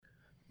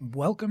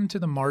Welcome to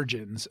The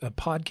Margins, a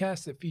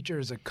podcast that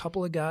features a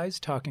couple of guys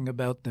talking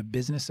about the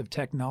business of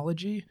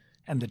technology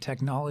and the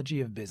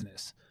technology of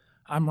business.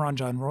 I'm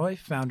Ranjan Roy,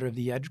 founder of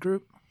the Edge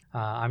Group.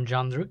 I'm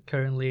John Druk,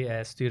 currently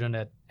a student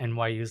at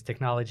NYU's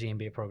Technology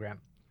MBA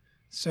program.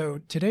 So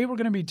today we're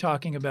going to be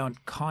talking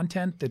about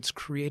content that's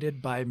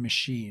created by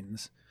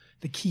machines.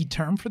 The key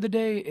term for the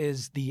day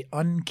is the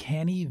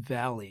Uncanny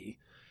Valley.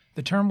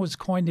 The term was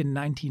coined in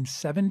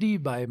 1970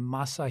 by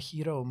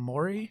Masahiro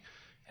Mori,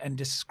 and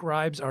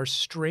describes our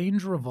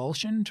strange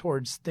revulsion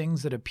towards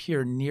things that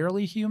appear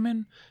nearly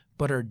human,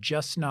 but are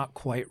just not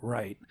quite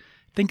right.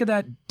 Think of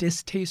that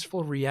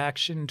distasteful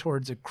reaction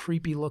towards a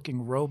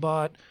creepy-looking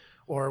robot,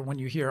 or when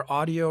you hear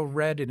audio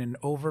read in an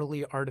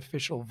overly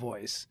artificial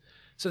voice.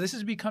 So this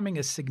is becoming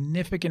a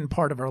significant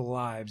part of our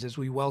lives as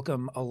we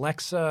welcome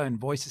Alexa and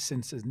voice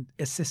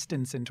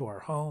assistants into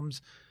our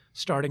homes,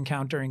 start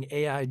encountering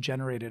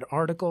AI-generated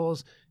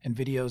articles and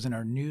videos in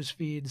our news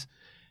feeds,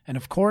 and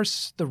of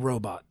course, the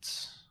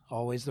robots.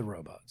 Always the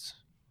robots.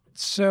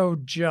 So,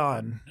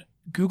 John,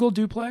 Google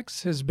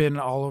Duplex has been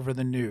all over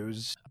the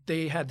news.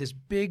 They had this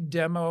big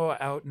demo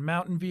out in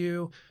Mountain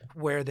View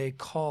where they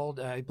called,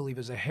 I believe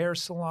it was a hair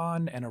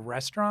salon and a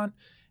restaurant,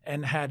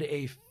 and had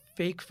a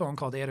fake phone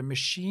call. They had a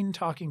machine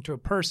talking to a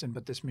person,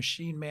 but this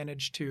machine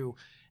managed to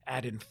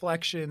add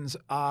inflections,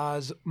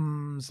 ahs,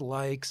 ums,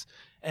 likes,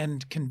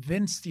 and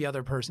convince the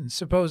other person,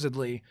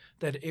 supposedly,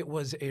 that it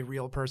was a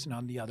real person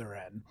on the other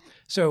end.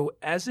 So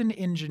as an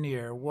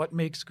engineer, what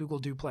makes Google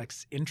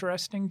Duplex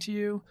interesting to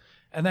you?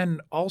 And then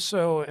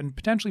also, and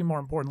potentially more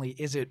importantly,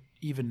 is it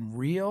even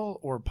real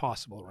or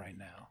possible right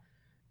now?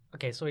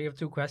 Okay, so you have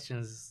two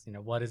questions.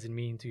 What does it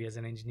mean to you as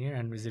an engineer,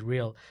 and is it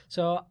real?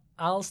 So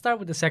I'll start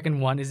with the second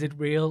one. Is it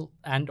real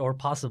and or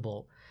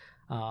possible?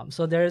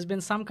 So there has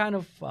been some kind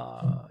of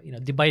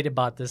debate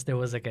about this. There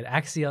was like an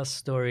Axios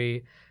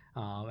story,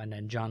 and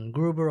then John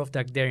Gruber of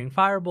the Daring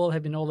Fireball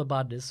have been all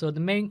about this. So the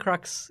main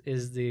crux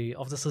of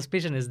the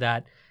suspicion is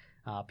that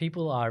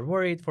people are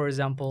worried. For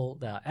example,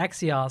 the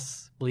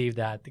Axios believe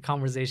that the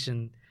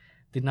conversation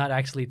did not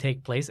actually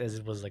take place as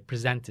it was like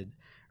presented,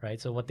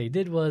 right? So what they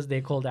did was they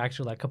called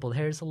actually a couple of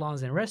hair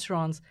salons and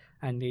restaurants,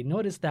 and they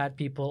noticed that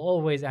people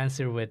always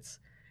answer with,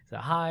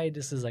 hi,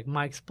 this is like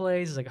Mike's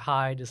place. It's like,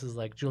 hi, this is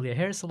like Julia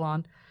Hair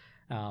Salon.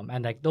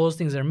 And like those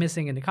things are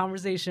missing in the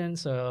conversation.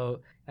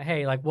 So,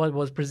 hey, like what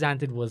was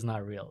presented was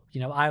not real.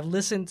 I've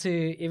listened to,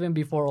 even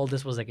before all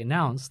this was like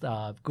announced,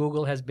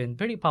 Google has been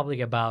pretty public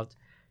about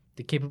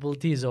the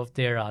capabilities of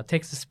their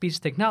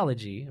text-to-speech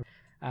technology.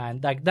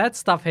 And like that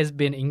stuff has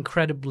been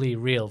incredibly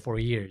real for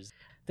years.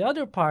 The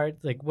other part,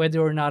 like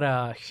whether or not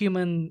a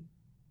human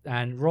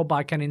and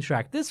robot can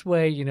interact this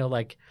way,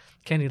 like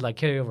can it like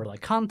carry over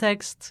like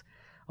context?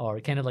 Or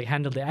can it like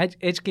handle the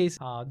edge case?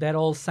 That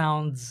all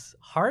sounds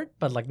hard,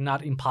 but like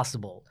not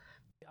impossible.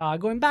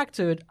 Going back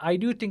to it, I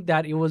do think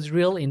that it was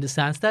real in the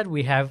sense that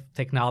we have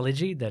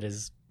technology that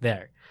is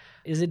there.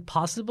 Is it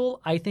possible?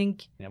 I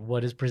think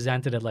what is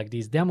presented at like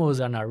these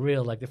demos are not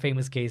real. Like the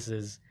famous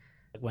cases,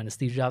 like when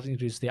Steve Jobs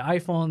introduced the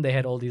iPhone, they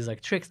had all these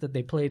like tricks that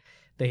they played.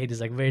 They had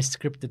these like very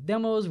scripted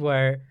demos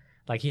where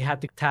like he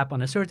had to tap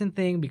on a certain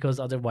thing because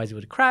otherwise it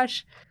would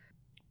crash.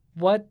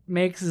 What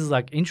makes is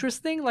like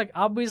interesting, like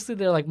obviously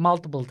there are like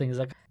multiple things.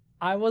 Like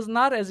I was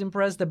not as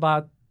impressed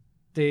about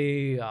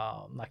the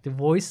like the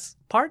voice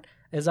part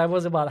as I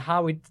was about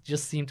how it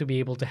just seemed to be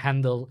able to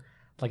handle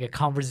like a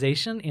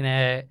conversation in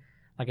a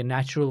like a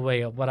natural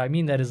way. Of what I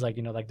mean that is like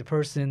like the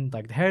person,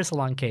 like the hair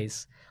salon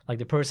case, like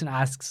the person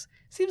asks,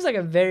 seems like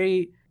a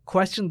very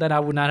question that I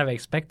would not have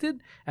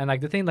expected, and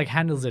like the thing like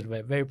handles it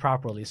very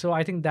properly. So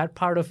I think that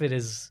part of it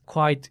is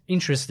quite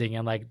interesting,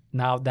 and like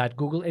now that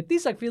Google at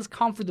least like feels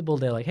comfortable,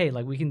 they're like, hey,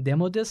 like we can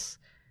demo this.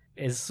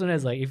 As soon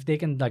as like if they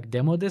can like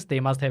demo this, they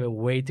must have a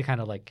way to kind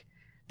of like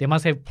they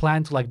must have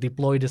planned to like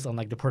deploy this on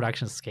like the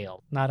production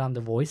scale, not on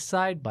the voice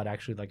side, but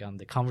actually like on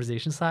the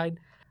conversation side.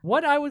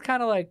 What I would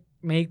kind of like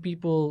make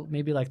people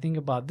maybe like think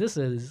about this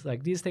is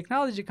like these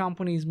technology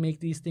companies make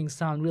these things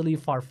sound really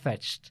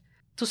far-fetched.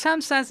 To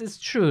some sense, it's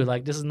true.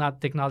 Like this is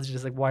not technology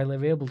that's like widely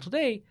available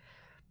today,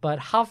 but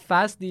how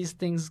fast these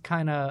things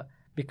kind of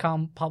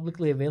become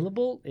publicly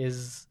available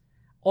is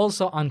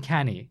also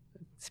uncanny.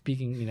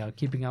 Speaking,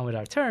 keeping on with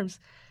our terms,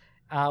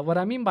 what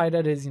I mean by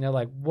that is,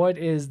 like what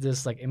is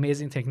this like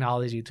amazing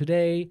technology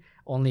today,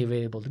 only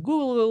available to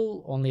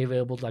Google, only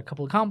available to like a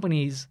couple of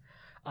companies,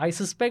 I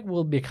suspect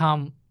will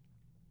become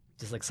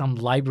just like some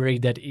library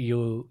that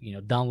you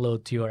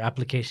download to your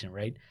application,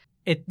 right?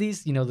 At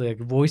least, the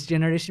voice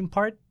generation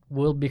part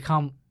will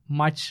become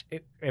much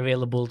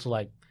available to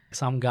like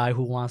some guy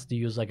who wants to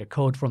use like a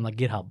code from like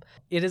GitHub.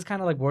 It is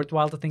kind of like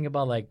worthwhile to think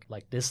about like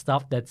this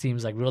stuff that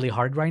seems like really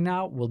hard right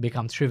now will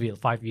become trivial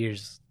 5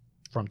 years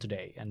from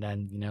today. And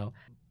then,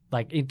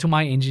 like into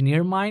my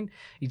engineer mind,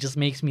 it just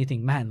makes me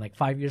think, man, like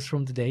 5 years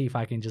from today, if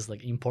I can just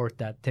like import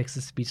that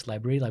text-to-speech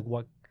library, like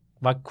what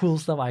cool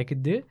stuff I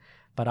could do.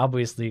 But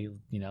obviously,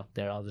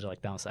 there are other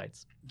like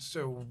downsides.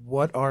 So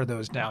what are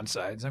those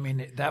downsides? I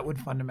mean, that would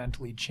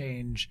fundamentally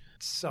change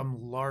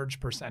some large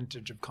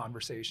percentage of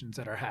conversations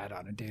that are had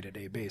on a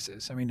day-to-day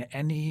basis. I mean,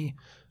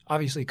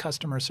 obviously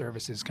customer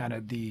service is kind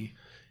of the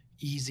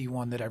easy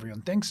one that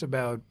everyone thinks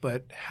about,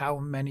 but how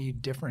many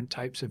different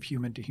types of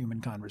human-to-human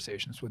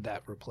conversations would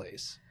that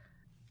replace?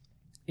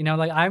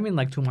 Like I'm in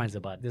like two minds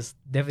about it. This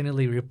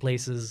definitely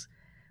replaces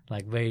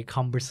like very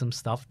cumbersome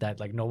stuff that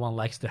like no one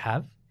likes to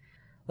have.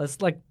 Let's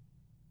like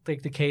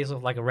take the case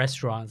of like a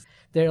restaurant.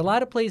 There are a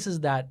lot of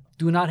places that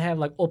do not have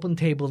like open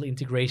table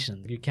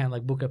integration. You can't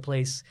like book a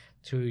place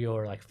to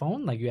your like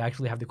phone. Like you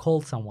actually have to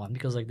call someone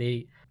because like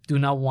they do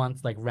not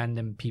want like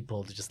random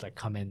people to just like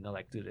come in and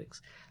like do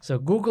this. So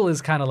Google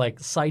is kind of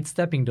like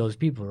sidestepping those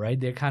people, right?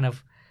 They're kind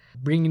of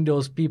bringing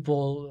those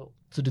people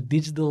to the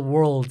digital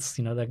worlds,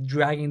 like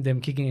dragging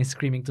them kicking and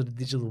screaming to the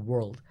digital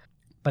world.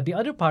 But the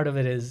other part of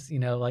it is,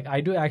 like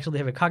I do actually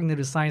have a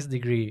cognitive science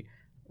degree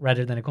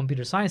rather than a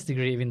computer science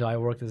degree, even though I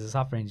worked as a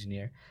software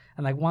engineer.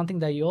 And like one thing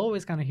that you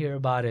always kind of hear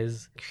about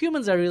is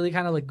humans are really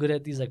kind of like good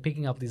at these like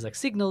picking up these like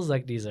signals.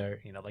 Like these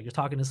are, like you're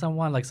talking to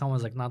someone, like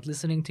someone's like not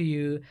listening to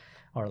you,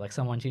 or like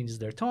someone changes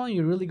their tone.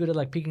 You're really good at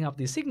like picking up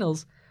these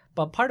signals.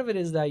 But part of it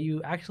is that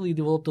you actually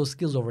develop those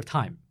skills over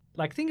time.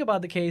 Like think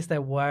about the case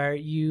that where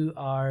you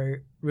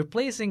are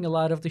replacing a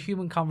lot of the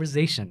human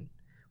conversation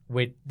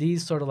with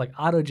these sort of like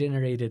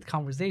auto-generated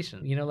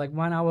conversation. Like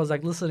when I was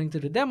like listening to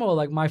the demo,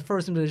 like my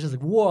first impression is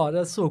like, whoa,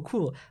 that's so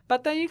cool.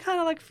 But then you kind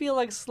of like feel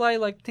like slight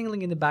like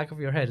tingling in the back of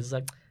your head. It's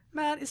like,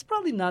 man, it's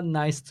probably not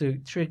nice to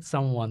trick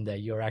someone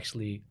that you are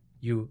actually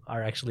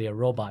a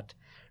robot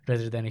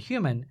rather than a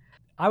human.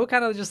 I would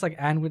kind of just like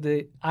end with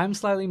I'm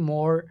slightly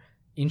more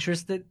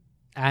interested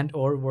and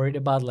or worried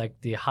about like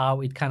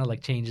how it kind of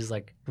like changes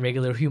like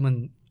regular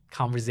human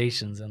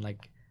conversations and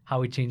like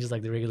how it changes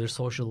like the regular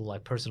social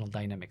like personal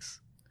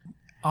dynamics.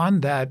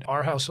 On that,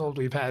 our household,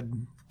 we've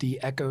had the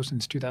Echo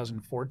since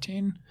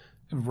 2014,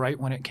 right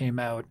when it came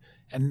out.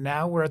 And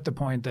now we're at the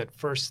point that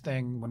first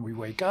thing when we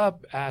wake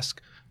up,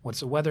 ask,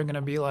 what's the weather going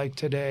to be like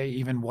today?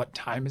 Even what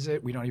time is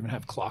it? We don't even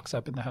have clocks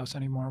up in the house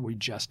anymore. We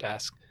just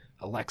ask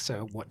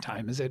Alexa, what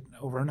time is it,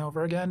 over and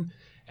over again.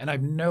 And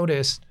I've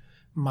noticed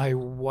my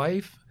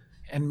wife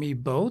and me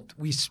both,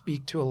 we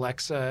speak to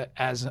Alexa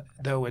as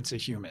though it's a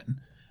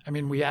human. I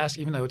mean, we ask,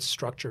 even though it's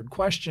structured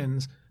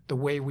questions, the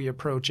way we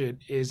approach it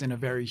is in a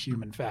very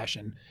human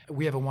fashion.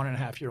 We have a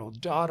 1.5-year-old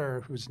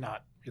daughter who's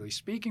not really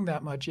speaking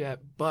that much yet,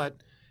 but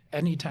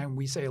anytime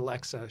we say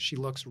Alexa, she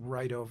looks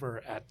right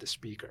over at the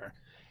speaker.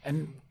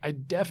 And I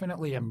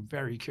definitely am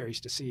very curious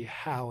to see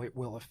how it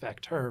will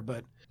affect her.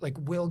 But like,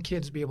 will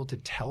kids be able to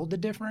tell the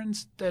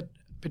difference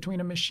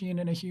between a machine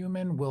and a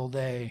human? Will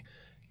they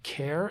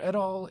care at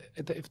all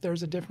if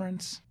there's a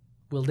difference?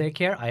 Will they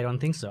care? I don't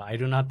think so. I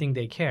do not think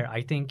they care.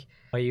 I think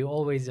you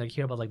always like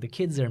hear about like the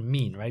kids are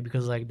mean, right?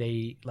 Because like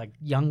they like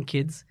young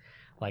kids,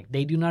 like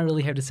they do not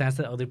really have the sense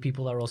that other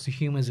people are also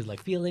humans with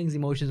like feelings,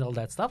 emotions, all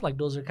that stuff. Like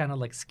those are kind of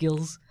like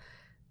skills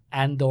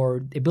and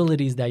or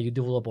abilities that you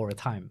develop over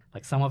time.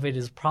 Like some of it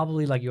is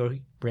probably like your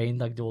brain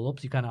like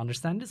develops, you kind of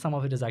understand it. Some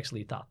of it is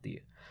actually taught to you.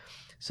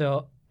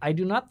 So I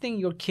do not think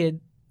your kid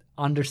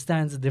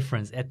understands the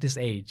difference at this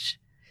age.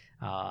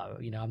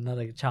 I'm not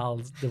a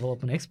child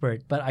development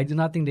expert, but I do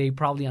not think they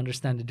probably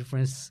understand the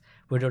difference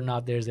whether or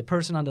not there's a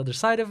person on the other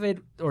side of it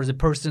or is a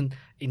person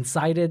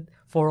inside it.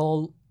 For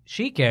all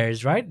she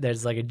cares, right?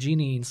 There's like a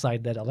genie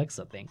inside that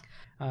Alexa thing.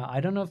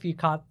 I don't know if you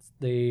caught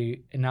the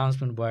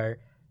announcement where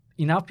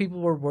enough people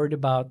were worried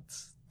about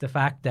the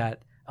fact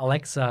that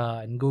Alexa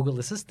and Google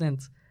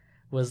Assistant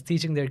was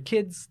teaching their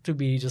kids to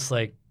be just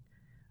like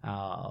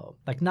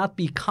not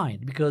be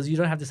kind, because you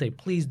don't have to say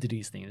please do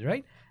these things,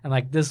 right? And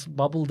like this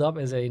bubbled up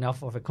as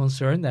enough of a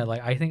concern that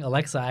like I think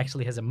Alexa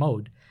actually has a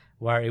mode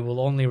where it will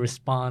only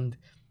respond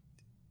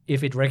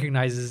if it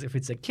recognizes if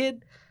it's a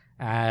kid,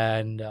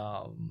 and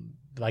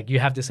like you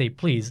have to say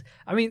please.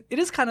 I mean, it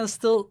is kind of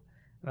still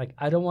like,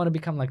 I don't want to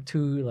become like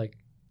too like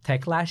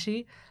tech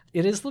lashy.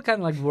 It is still kind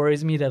of like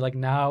worries me that like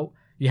now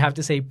you have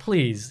to say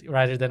please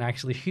rather than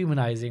actually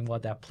humanizing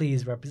what that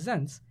please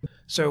represents.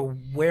 So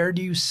where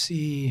do you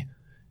see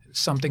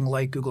something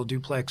like Google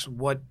Duplex?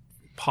 What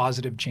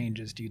positive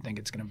changes do you think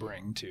it's going to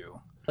bring to?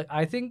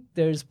 I think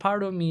there's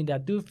part of me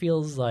that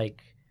feels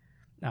like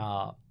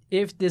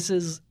if this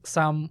is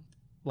some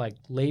like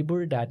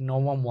labor that no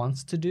one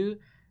wants to do,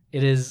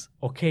 it is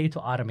okay to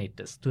automate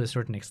this to a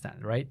certain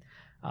extent, right?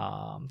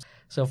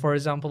 So for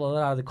example, a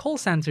lot of the call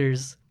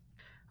centers,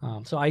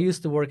 so I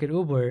used to work at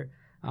Uber.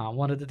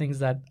 One of the things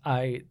that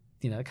I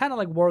kind of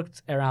like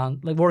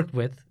worked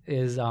with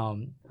is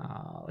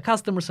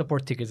customer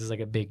support tickets is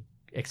like a big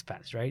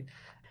expense, right?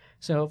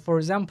 So for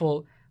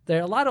example, there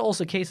are a lot of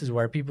also cases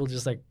where people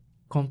just like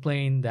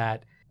complain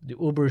that the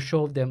Uber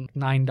showed them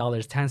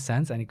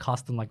 $9.10 and it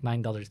cost them like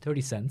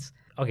 $9.30.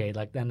 Okay,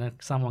 like then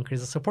someone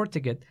creates a support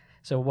ticket.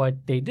 So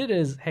what they did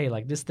is, hey,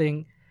 like this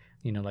thing,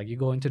 like you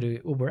go into the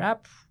Uber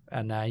app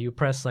and you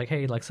press like,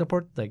 hey, like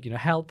support, like,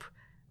 help,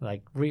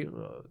 like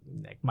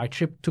my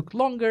trip took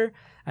longer,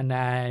 and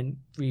then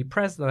we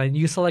press, and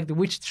you select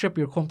which trip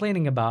you're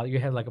complaining about, you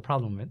have like a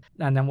problem with.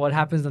 And then what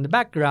happens in the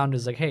background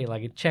is like, hey,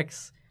 like it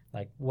checks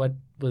like what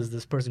was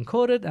this person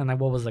coded and like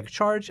what was like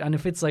charged, and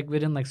if it's like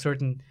within like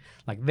certain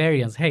like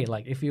variance, hey,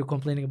 like if you're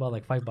complaining about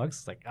like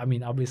 $5, like I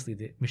mean obviously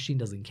the machine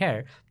doesn't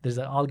care. There's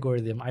an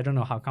algorithm. I don't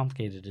know how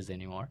complicated it is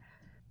anymore.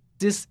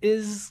 This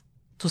is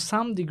to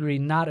some degree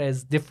not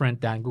as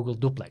different than Google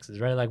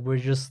duplexes, right? Like we're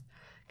just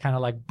kind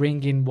of like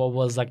bringing what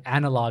was like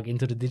analog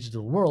into the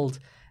digital world,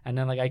 and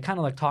then like I kind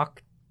of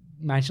like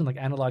mentioned like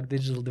analog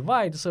digital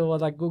divide. So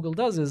what like Google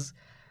does is,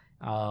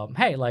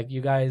 hey, like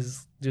you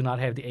guys do not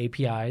have the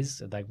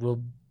APIs. Like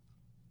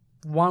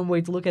one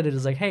way to look at it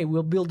is like, hey,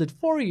 we'll build it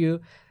for you.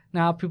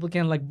 Now people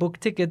can like book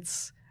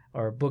tickets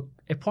or book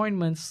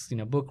appointments,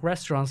 book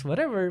restaurants,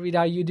 whatever,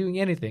 without you doing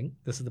anything.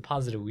 This is the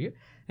positive view.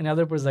 And the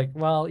other person's like,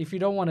 well, if you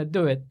don't want to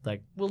do it,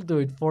 like we'll do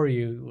it for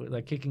you,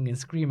 like kicking and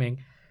screaming.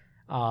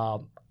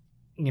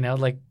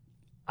 Like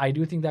I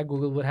do think that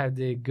Google would have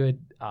the good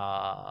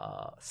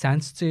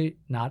sense to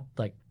not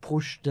like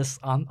push this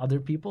on other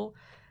people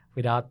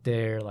without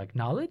their like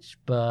knowledge,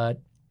 but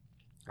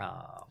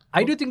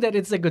I do think that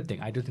it's a good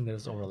thing. I do think that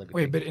it's overall a good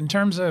thing. Wait, but in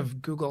terms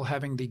of Google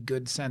having the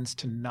good sense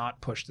to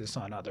not push this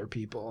on other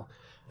people,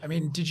 I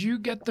mean, did you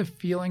get the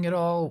feeling at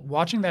all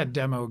watching that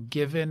demo,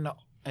 given,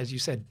 as you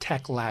said,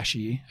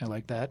 tech-lashy, I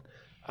like that,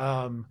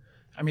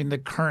 I mean, the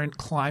current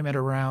climate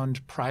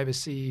around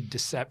privacy,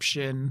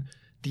 deception,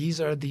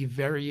 these are the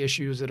very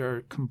issues that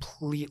are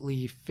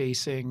completely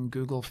facing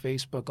Google,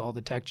 Facebook, all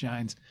the tech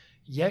giants,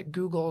 yet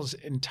Google's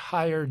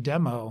entire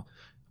demo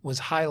was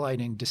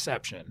highlighting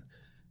deception.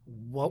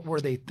 What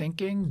were they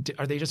thinking?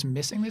 Are they just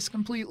missing this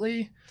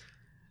completely?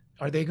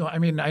 Are they going? I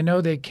mean, I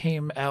know they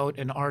came out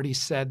and already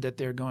said that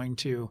they're going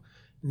to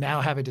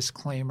now have a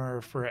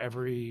disclaimer for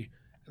every,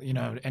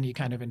 any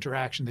kind of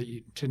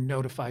interaction to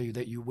notify you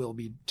that you will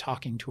be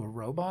talking to a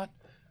robot.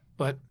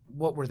 But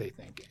what were they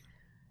thinking?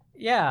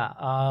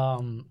 Yeah,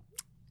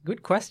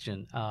 good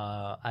question.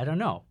 I don't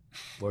know.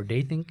 Were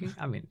they thinking?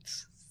 I mean,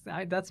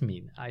 that's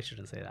mean. I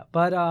shouldn't say that.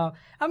 But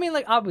I mean,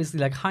 like obviously,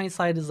 like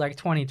hindsight is like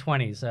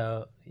 20/20.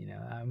 So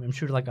I'm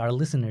sure like our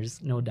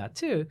listeners know that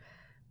too.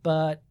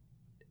 But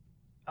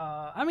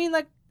I mean,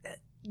 like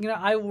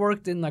I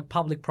worked in like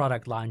public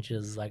product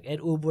launches, like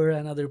at Uber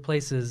and other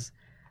places,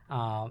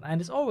 and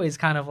it's always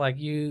kind of like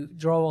you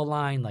draw a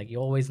line. Like you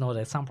always know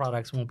that some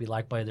products won't be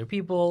liked by other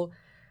people.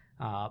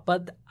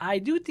 But I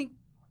do think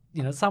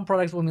some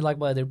products won't be liked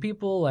by other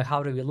people. Like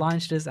how do we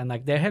launch this? And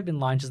like there have been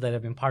launches that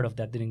have been part of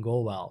that didn't go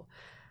well.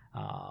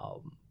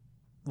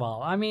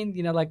 Well, I mean,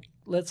 like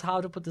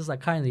how to put this like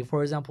kindly.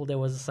 For example, there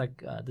was this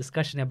like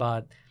discussion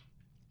about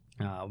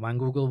when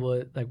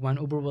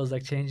Uber was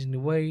like changing the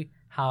way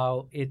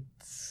how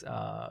it's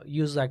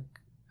used like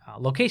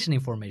location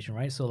information,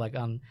 right? So like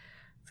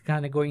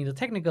kind of going into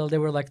technical, there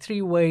were like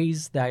 3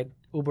 ways that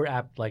Uber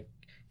app like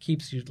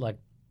keeps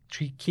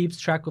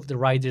track of the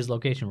rider's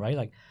location, right?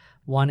 Like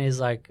one is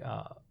like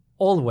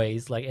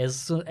always, like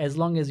as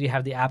long as you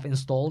have the app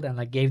installed and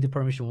like gave the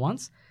permission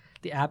once,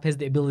 the app has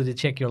the ability to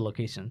check your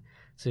location.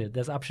 So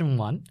that's option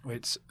 1.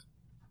 Wait,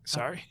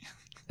 sorry.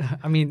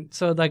 I mean,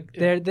 so like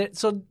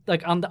so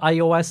like on the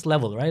iOS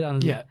level,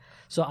 right? Yeah.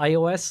 So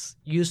iOS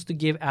used to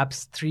give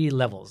apps 3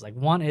 levels. Like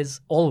one is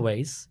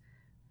always,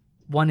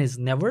 one is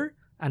never,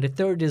 and the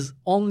third is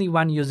only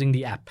when using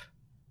the app,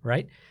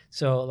 right?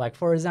 So like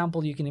for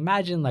example, you can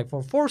imagine like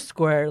for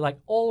Foursquare, like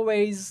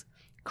always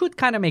could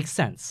kind of make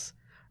sense,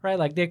 right?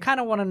 Like they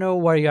kind of want to know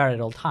where you are at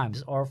all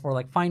times, or for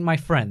like Find My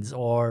Friends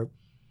or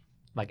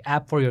like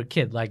app for your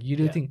kid, like you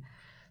do think.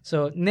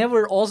 So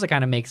never also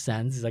kind of makes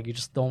sense. It's like you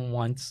just don't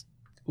want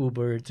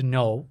Uber to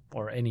know,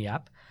 or any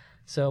app.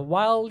 So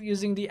while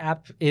using the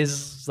app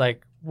is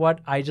like what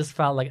I just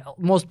felt like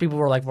most people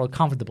were like more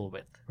comfortable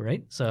with,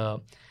 right?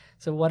 So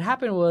what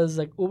happened was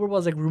like Uber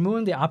was like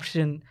removing the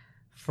option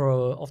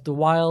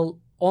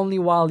only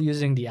while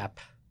using the app,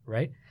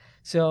 right?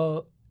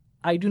 So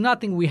I do not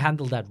think we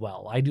handled that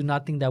well. I do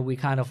not think that we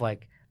kind of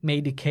like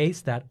made the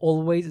case that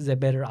always is a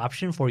better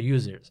option for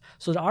users.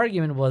 So the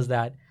argument was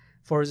that,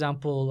 for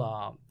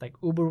example, like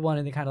Uber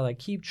wanted to kind of like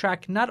keep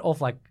track not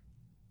of like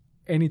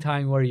any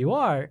time where you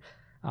are,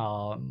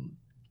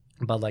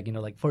 but like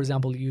like for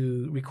example,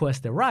 you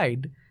request a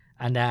ride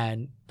and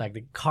then like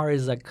the car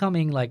is like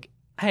coming, like,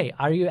 hey,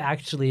 are you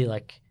actually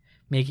like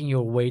making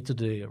your way to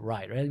the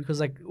ride, right? Because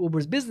like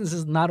Uber's business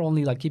is not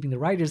only like keeping the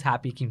riders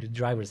happy, keeping the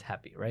drivers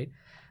happy, right?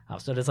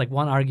 So that's like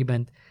one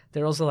argument.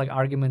 There are also like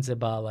arguments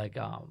about like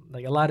a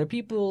lot of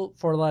people,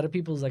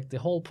 like the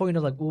whole point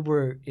of like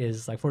Uber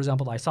is like, for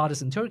example, I saw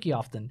this in Turkey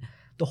often.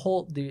 A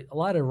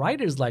lot of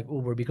riders like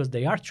Uber because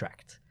they are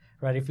tracked,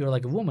 right? If you're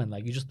like a woman,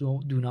 like you just do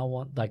not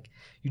want, like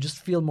you just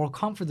feel more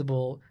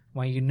comfortable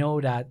when you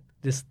know that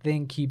this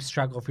thing keeps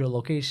track of your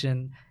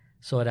location,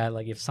 so that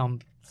like if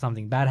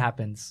something bad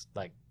happens,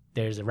 like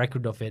there's a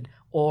record of it,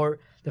 or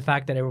the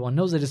fact that everyone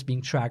knows that it's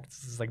being tracked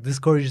is like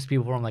discourages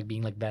people from like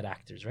being like bad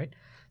actors, right?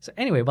 So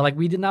anyway, but like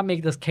we did not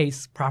make this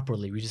case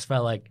properly. We just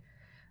felt like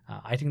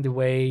I think the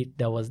way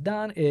that was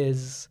done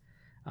is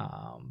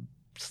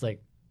just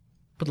like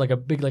put like a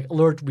big like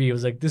alert me. It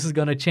was like, this is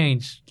gonna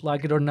change,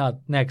 like it or not.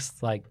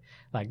 Next, like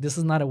this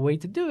is not a way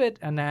to do it.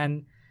 And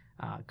then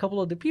a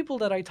couple of the people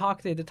that I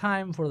talked to at the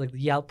time for like the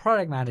Yelp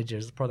product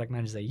managers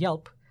at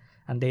Yelp,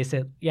 and they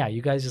said, yeah,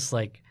 you guys just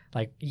like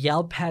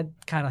Yelp had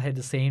kind of had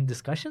the same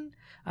discussion.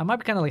 I might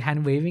be kind of like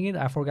hand waving it.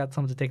 I forgot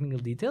some of the technical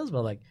details,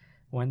 but like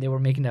when they were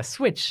making that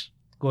switch,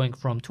 going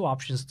from 3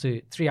 options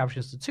to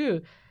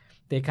 2,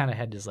 they kind of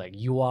had this like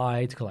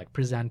UI to like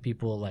present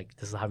people like,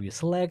 this is how you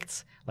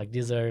select, like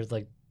these are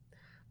like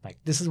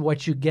this is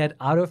what you get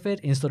out of it,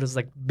 instead of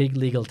like big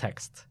legal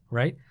text,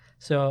 right?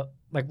 So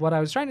like what I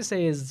was trying to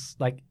say is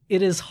like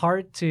it is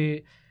hard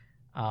to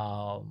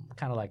kind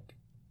of like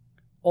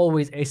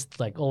always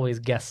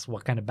guess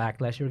what kind of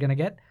backlash you're gonna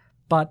get,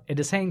 but at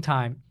the same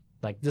time,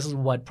 like this is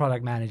what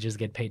product managers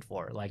get paid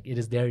for. Like it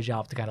is their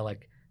job to kind of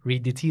like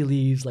read the tea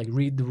leaves, like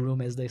read the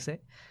room, as they say.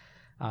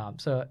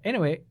 So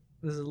anyway,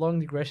 this is a long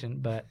digression,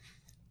 but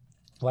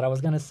what I was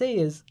gonna say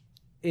is,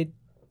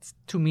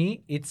 to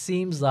me, it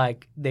seems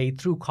like they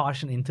threw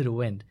caution into the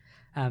wind.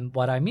 And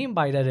what I mean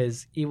by that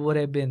is, it would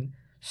have been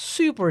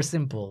super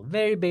simple,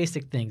 very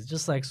basic things,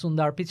 just like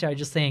Sundar Pichai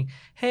just saying,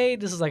 hey,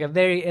 this is like a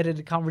very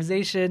edited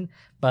conversation,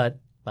 but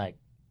like,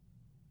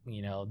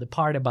 you know, the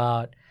part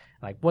about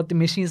like what the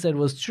machine said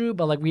was true,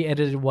 but like we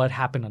edited what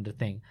happened on the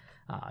thing.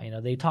 You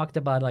know, they talked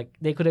about like,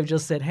 they could have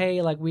just said,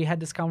 hey, like we had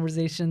this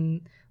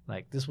conversation,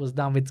 like this was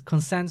done with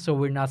consent, so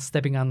we're not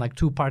stepping on like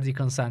 2-party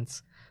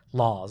consent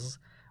laws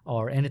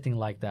or anything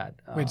like that.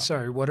 Wait,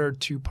 sorry, what are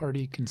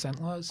 2-party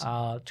consent laws?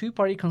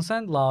 2-party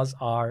consent laws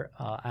are,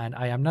 and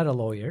I am not a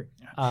lawyer,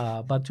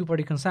 but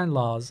 2-party consent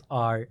laws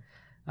are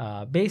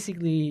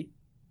basically,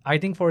 I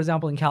think, for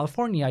example, in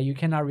California, you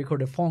cannot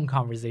record a phone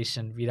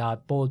conversation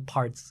without both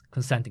parts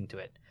consenting to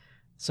it.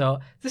 So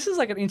this is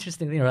like an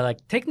interesting thing, right?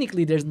 Like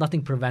technically there's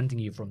nothing preventing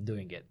you from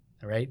doing it,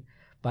 right?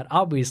 But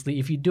obviously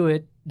if you do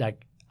it,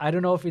 like, I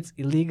don't know if it's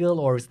illegal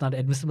or it's not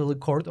admissible in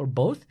court or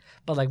both,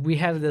 but like we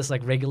have this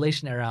like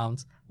regulation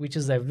around, which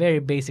is a very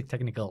basic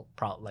technical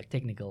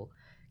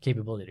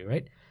capability,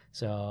 right?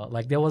 So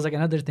like there was like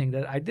another thing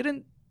that I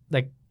didn't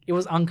like, it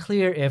was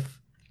unclear if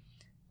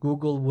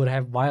Google would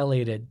have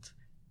violated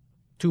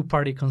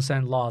 2-party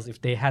consent laws if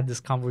they had this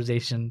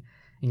conversation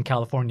in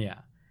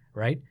California,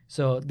 right?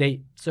 So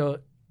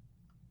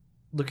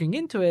looking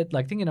into it,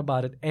 like thinking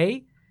about it,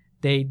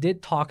 they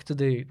did talk to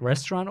the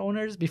restaurant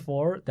owners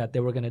before that they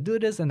were going to do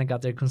this and they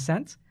got their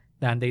consent.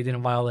 Then they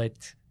didn't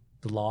violate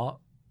the law,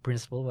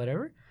 principle,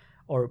 whatever.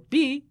 Or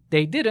B,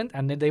 they didn't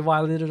and then they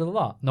violated the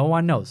law. No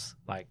one knows.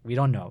 Like, we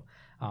don't know.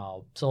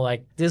 So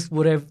like this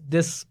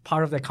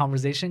part of the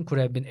conversation could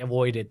have been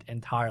avoided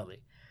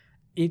entirely.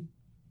 It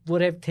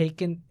would have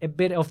taken a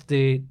bit of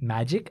the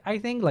magic, I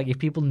think. Like if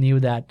people knew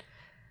that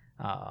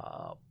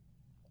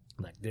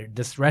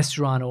this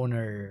restaurant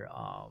owner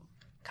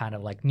kind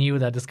of like knew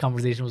that this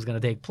conversation was going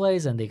to take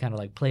place and they kind of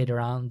like played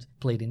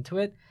into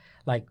it.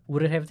 Like,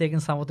 would it have taken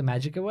some of the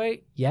magic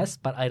away? Yes,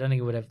 but I don't think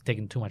it would have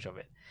taken too much of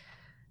it.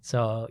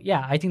 So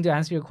yeah, I think to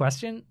answer your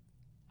question,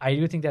 I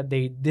do think that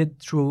they did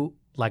throw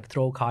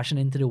caution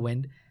into the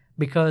wind,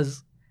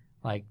 because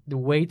like the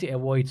way to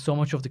avoid so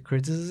much of the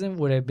criticism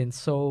would have been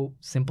so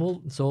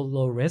simple, so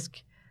low risk,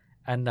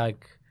 and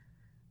like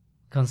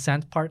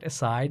consent part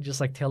aside, just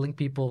like telling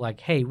people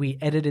like, hey, we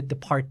edited the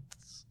parts.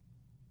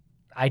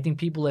 I think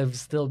people have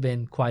still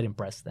been quite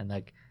impressed, and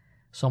like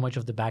so much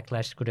of the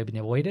backlash could have been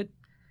avoided.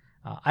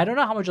 I don't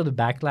know how much of the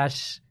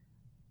backlash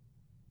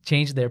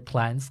changed their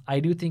plans. I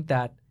do think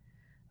that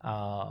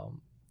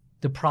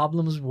the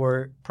problems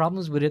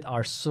with it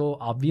are so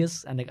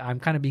obvious, and like, I'm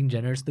kind of being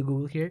generous to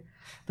Google here.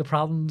 The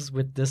problems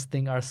with this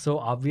thing are so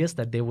obvious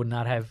that they would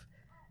not have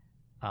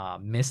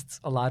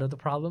missed a lot of the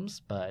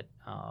problems, but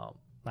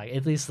like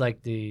at least like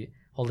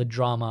all the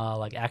drama,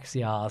 like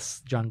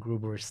Axios, John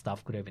Gruber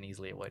stuff could have been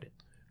easily avoided.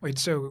 Wait,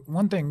 so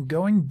one thing,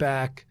 going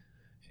back,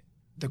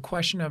 the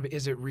question of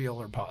is it real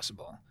or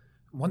possible?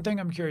 One thing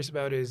I'm curious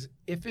about is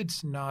if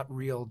it's not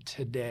real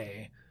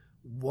today,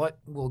 what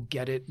will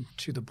get it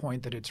to the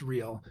point that it's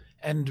real?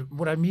 And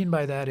what I mean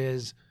by that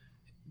is,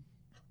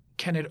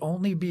 can it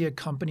only be a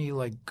company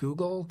like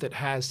Google that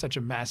has such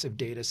a massive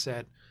data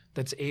set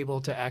that's able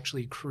to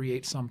actually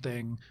create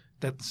something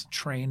that's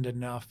trained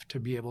enough to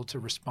be able to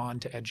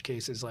respond to edge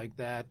cases like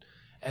that?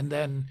 And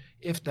then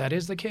if that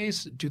is the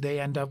case, do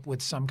they end up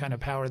with some kind of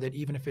power that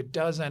even if it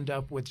does end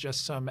up with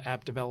just some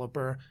app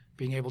developer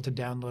being able to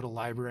download a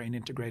library and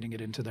integrating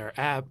it into their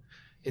app,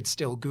 it's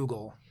still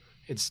Google.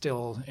 It's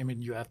still, I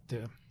mean, you have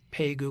to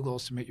pay Google,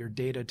 submit your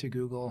data to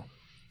Google.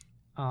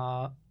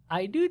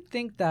 I do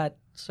think that,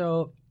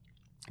 so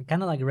I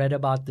kind of like read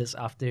about this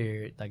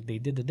after like they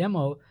did the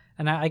demo,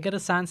 and I get a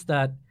sense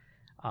that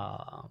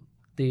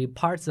the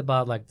parts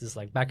about like this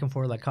like back and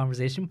forth like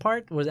conversation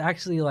part was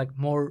actually like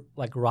more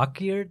like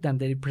rockier than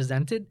they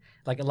presented.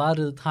 Like a lot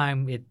of the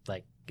time it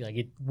like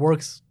it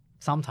works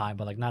sometime,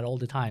 but like not all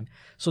the time.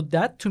 So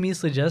that to me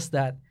suggests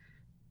that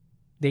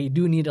they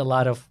do need a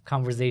lot of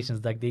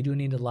conversations. Like they do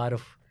need a lot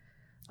of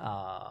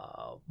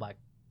like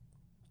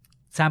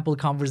sample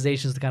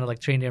conversations to kind of like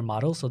train their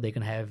model so they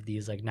can have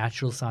these like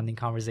natural sounding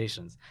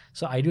conversations.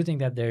 So I do think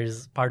that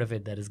there's part of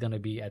it that is going to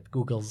be at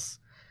Google's,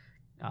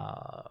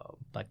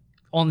 like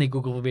only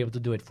Google will be able to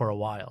do it for a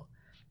while.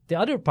 The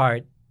other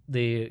part,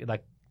 the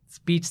like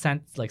speech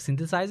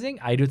synthesizing,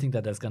 I do think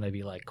that that's going to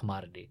be like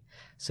commodity.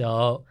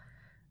 So,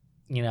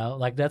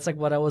 like that's like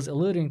what I was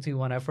alluding to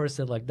when I first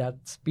said like that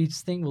speech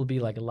thing will be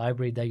like a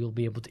library that you'll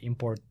be able to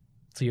import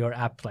to your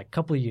app like a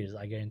couple of years.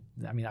 I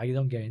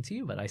don't guarantee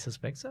you, but I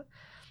suspect so.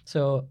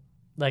 So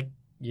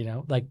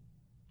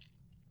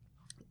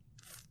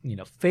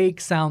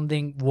fake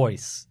sounding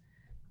voice,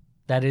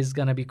 that is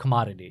going to be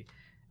commodity.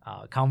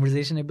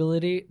 Conversation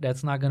ability,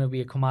 that's not going to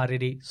be a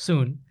commodity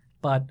soon.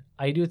 But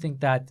I do think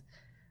that,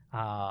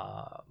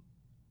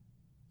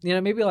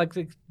 maybe like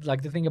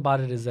the thing about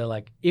it is that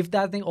like if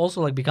that thing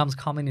also like becomes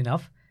common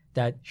enough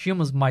that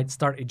humans might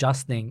start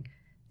adjusting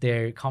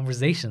their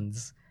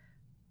conversations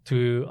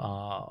to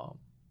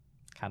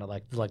kind of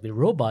like the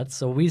robots,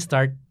 so we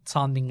start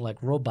sounding like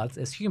robots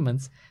as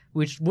humans,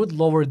 which would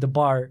lower the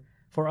bar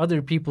for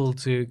other people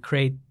to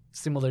create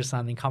similar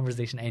sounding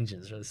conversation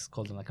engines, or let's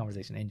call them like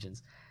conversation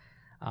engines.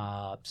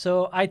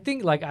 So I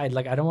think I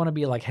don't want to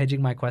be like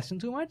hedging my question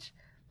too much,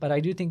 but I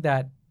do think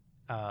that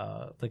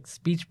like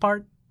speech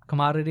part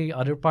commodity,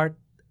 other part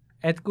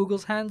at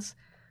Google's hands,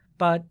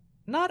 but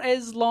not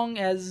as long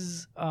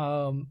as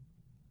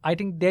I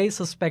think they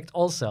suspect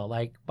also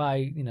like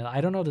by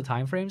I don't know the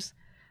time frames.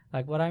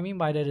 Like what I mean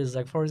by that is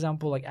like, for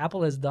example, like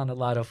Apple has done a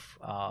lot of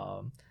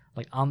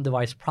like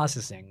on-device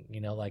processing.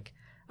 Like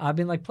I've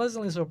been like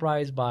pleasantly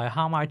surprised by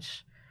how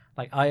much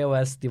like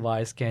iOS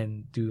device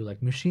can do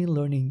like machine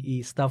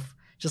learning stuff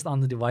just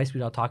on the device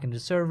without talking to the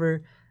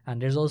server.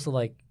 And there's also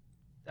like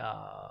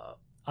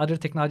other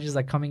technologies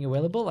like coming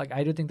available. Like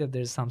I do think that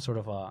there's some sort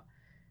of a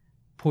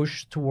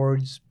push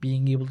towards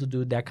being able to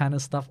do that kind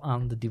of stuff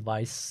on the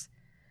device,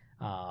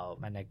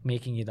 and like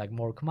making it like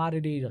more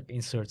commodity, like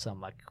insert some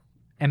like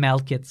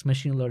ML kits,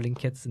 machine learning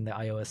kits in the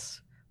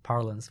iOS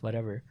parlance,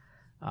 whatever.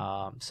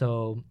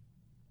 So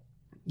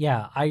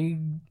yeah, I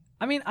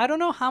mean, I don't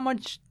know how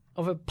much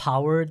of a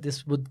power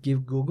this would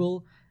give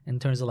Google in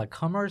terms of like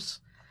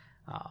commerce.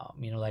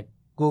 Like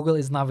Google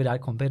is not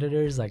without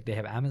competitors. Like they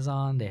have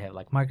Amazon, they have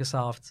like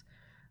Microsoft.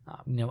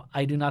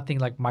 I do not think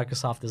like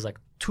Microsoft is like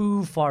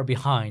too far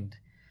behind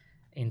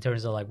in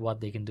terms of like what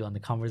they can do on the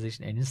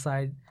conversation engine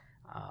side.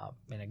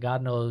 And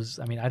God knows,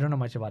 I mean, I don't know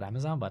much about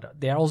Amazon, but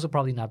they are also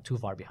probably not too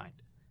far behind.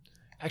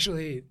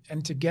 Actually,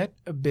 and to get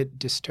a bit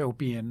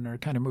dystopian or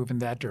kind of move in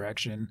that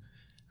direction,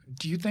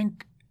 do you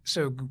think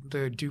so?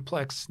 The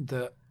duplex,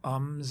 the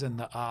ums and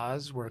the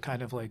ahs were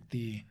kind of like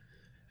the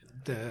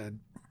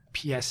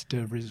pièce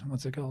de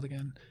what's it called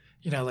again?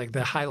 Like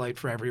the highlight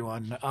for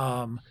everyone.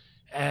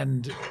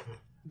 And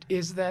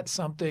is that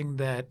something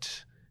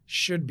that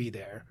should be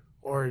there,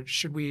 or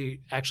should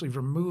we actually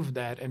remove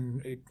that?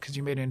 And because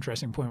you made an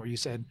interesting point where you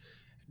said,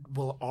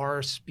 will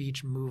our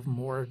speech move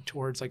more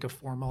towards like a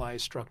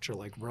formalized structure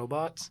like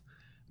robots?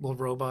 Will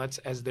robots,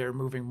 as they're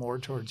moving more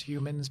towards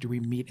humans, do we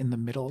meet in the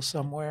middle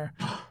somewhere?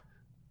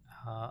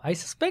 I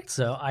suspect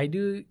so. I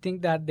do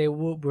think that they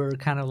were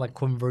kind of like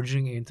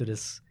converging into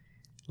this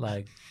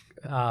like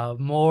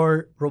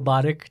more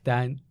robotic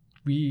than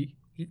we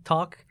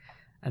talk,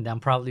 and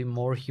then probably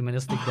more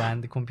humanistic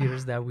than the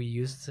computers that we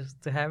used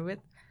to have it.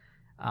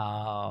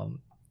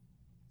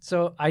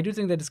 So I do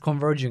think that it's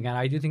converging, and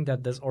I do think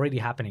that that's already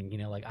happening.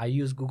 Like I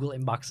use Google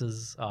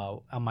Inboxes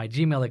on my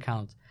Gmail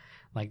account,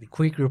 like the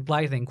quick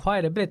reply thing,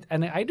 quite a bit,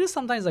 and I do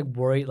sometimes like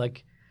worry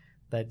like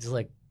that just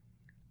like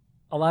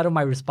a lot of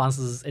my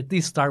responses at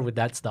least start with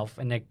that stuff,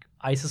 and like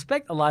I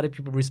suspect a lot of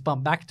people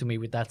respond back to me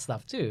with that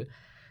stuff too.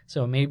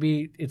 So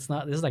maybe it's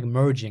not, this is like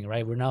merging,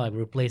 right? We're not like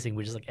replacing,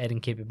 we're just like adding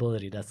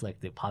capability. That's like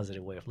the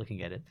positive way of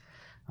looking at it,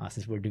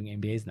 since we're doing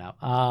MBAs now.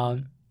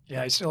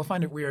 Yeah, I still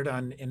find it weird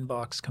on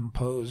Inbox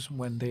Compose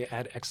when they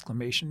add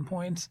exclamation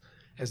points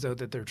as though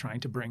that they're trying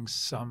to bring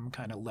some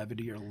kind of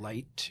levity or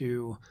light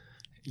to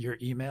your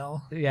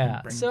email.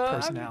 Yeah. Bring So,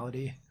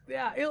 personality.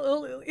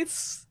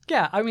 it's,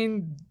 yeah, I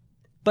mean,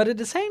 but at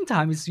the same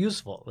time, it's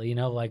useful.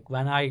 Like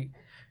when I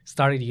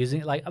started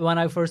using it, like when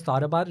I first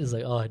thought about it, it's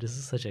like, oh, this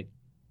is such a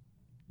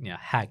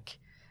hack.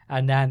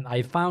 And then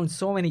I found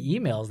so many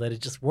emails that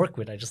it just worked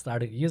with. I just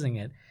started using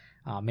it.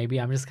 Maybe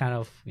I'm just kind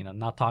of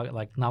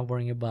not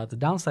worrying about the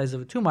downsides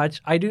of it too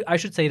much. I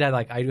should say that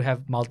like I do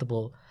have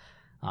multiple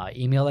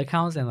email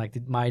accounts, and like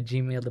my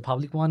Gmail, the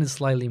public one, is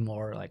slightly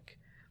more like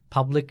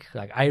public.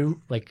 Like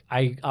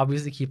I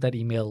obviously keep that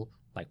email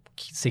like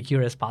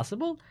secure as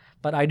possible,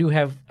 but I do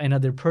have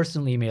another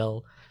personal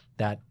email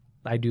that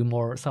I do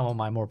some of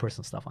my more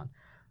personal stuff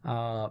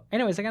on.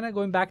 Anyways, kind of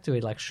going back to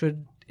it, like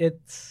should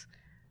it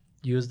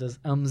used as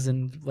ums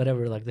and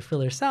whatever, like the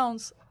filler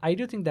sounds, I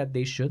do think that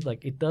they should.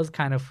 Like it does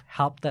kind of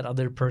help that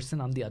other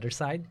person on the other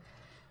side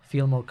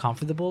feel more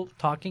comfortable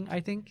talking, I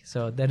think.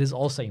 So that is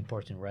also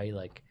important, right?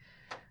 Like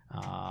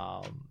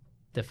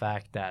the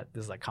fact that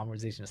this like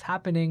conversation is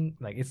happening,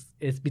 like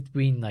it's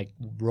between like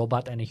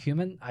robot and a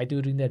human. I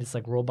do think that it's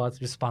like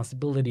robot's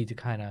responsibility to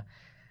kind of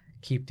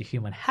keep the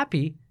human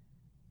happy,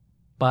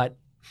 But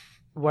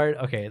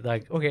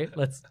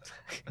let's.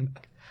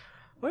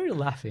 Why are you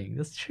laughing?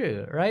 That's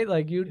true, right?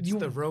 Like It's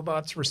the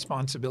robot's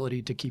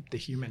responsibility to keep the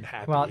human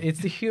happy. Well, it's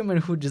the human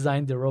who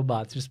designed the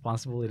robot's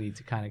responsibility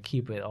to kind of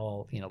keep it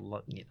all,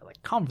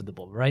 like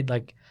comfortable, right?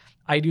 Like,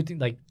 I do think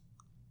like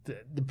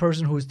the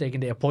person who's taking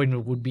the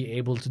appointment would be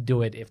able to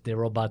do it if the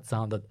robot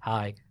sounded,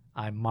 "Hi,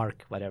 I'm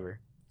Mark,"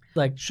 whatever.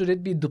 Like, should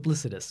it be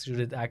duplicitous?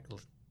 Should it act?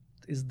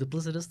 Is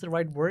duplicitous the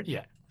right word?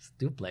 Yeah, it's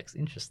duplex.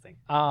 Interesting.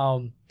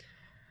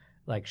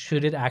 Like,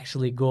 should it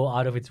actually go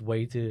out of its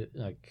way to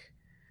like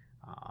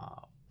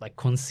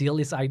conceal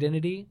its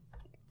identity?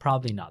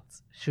 Probably not.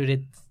 Should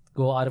it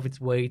go out of its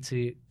way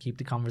to keep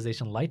the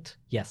conversation light?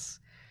 Yes.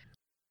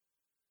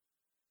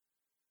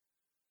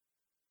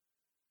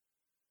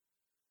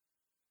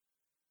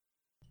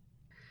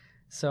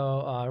 So,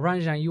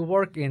 Ranjan, you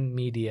work in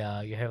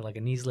media. You have like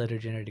a newsletter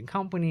generating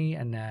company,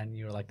 and then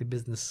you're like the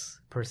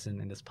business person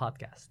in this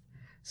podcast.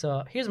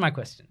 So, here's my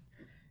question.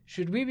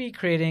 Should we be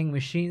creating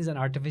machines and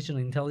artificial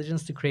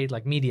intelligence to create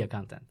like media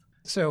content?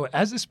 So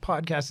as this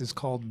podcast is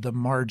called The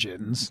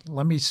Margins,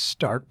 let me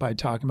start by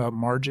talking about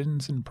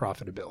margins and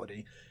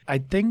profitability. I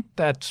think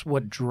that's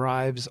what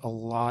drives a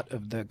lot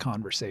of the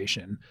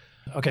conversation.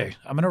 Okay,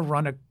 I'm going to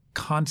run a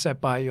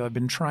concept by you. I've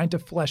been trying to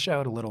flesh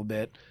out a little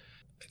bit.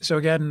 So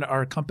again,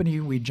 our company,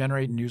 we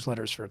generate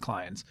newsletters for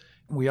clients.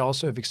 We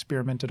also have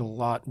experimented a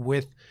lot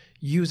with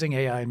using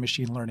AI and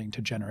machine learning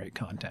to generate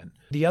content.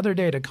 The other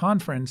day at a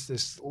conference,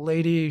 this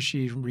lady,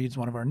 she reads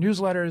one of our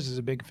newsletters, is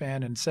a big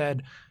fan, and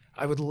said,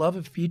 I would love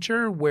a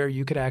feature where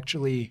you could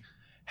actually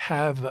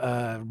have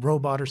a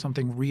robot or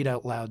something read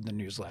out loud the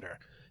newsletter.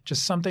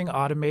 Just something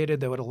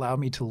automated that would allow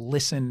me to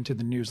listen to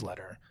the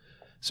newsletter.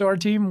 So our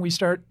team, we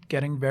start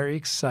getting very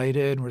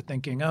excited. We're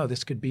thinking, oh,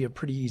 this could be a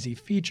pretty easy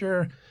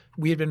feature.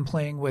 We had been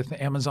playing with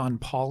Amazon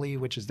Polly,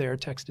 which is their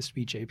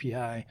text-to-speech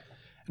API.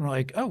 And we're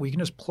like, oh, we can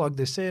just plug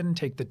this in,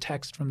 take the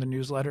text from the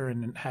newsletter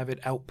and have it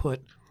output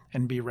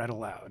and be read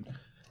aloud.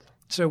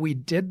 So we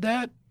did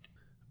that.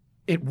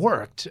 It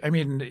worked. I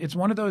mean, it's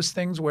one of those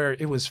things where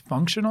it was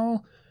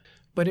functional,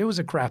 but it was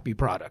a crappy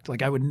product.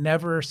 Like I would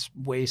never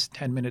waste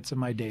 10 minutes of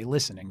my day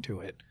listening to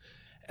it.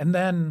 And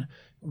then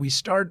we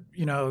start,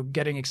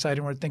 getting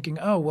excited. We're thinking,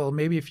 oh, well,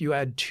 maybe if you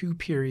add 2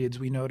 periods,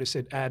 we notice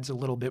it adds a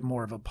little bit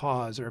more of a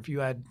pause. Or if you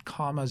add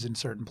commas in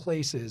certain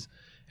places,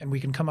 and we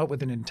can come up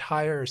with an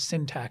entire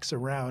syntax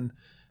around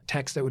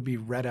text that would be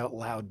read out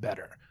loud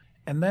better.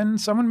 And then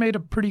someone made a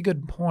pretty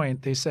good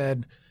point. They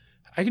said,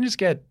 I can just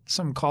get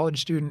some college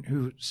student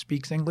who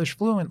speaks English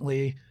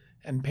fluently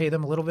and pay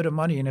them a little bit of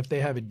money. And if they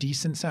have a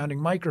decent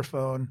sounding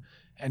microphone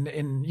and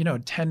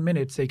in, 10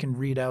 minutes, they can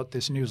read out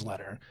this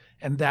newsletter.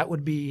 And that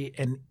would be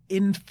an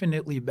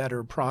infinitely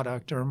better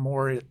product or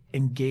more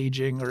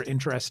engaging or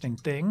interesting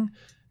thing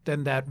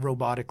than that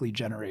robotically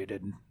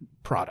generated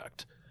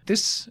product.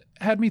 This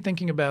had me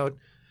thinking about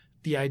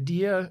the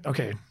idea,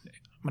 okay,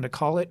 I'm going to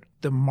call it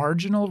the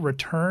marginal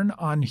return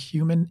on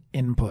human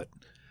input.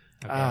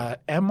 Okay.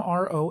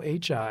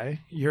 MROHI.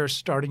 You're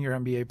starting your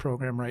MBA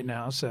program right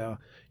now, so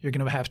you're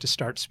going to have to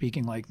start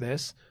speaking like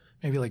this,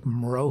 maybe like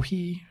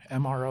MROHI,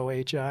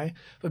 MROHI.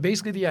 But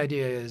basically the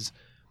idea is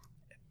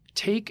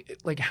take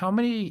like how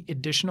many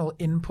additional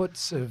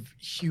inputs of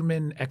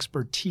human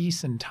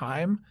expertise and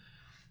time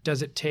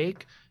does it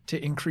take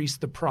to increase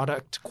the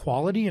product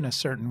quality in a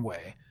certain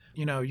way?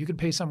 You could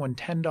pay someone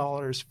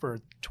 $10 for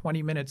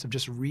 20 minutes of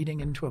just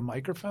reading into a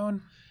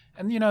microphone,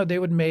 and, they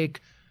would make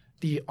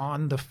the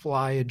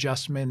on-the-fly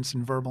adjustments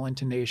and verbal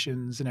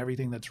intonations and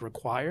everything that's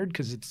required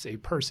because it's a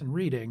person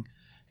reading.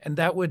 And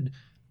that would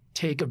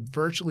take a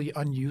virtually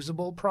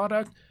unusable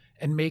product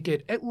and make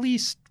it at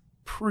least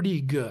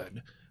pretty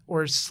good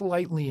or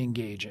slightly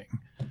engaging.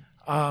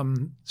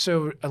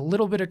 So a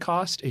little bit of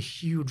cost, a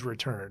huge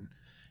return.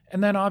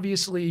 And then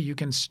obviously you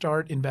can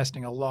start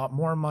investing a lot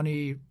more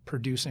money,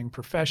 producing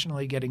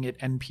professionally, getting it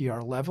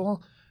NPR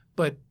level.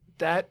 But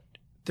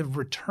the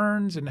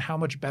returns and how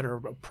much better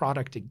a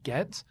product it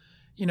gets,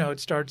 it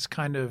starts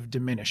kind of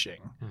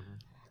diminishing. Mm-hmm.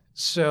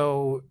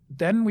 So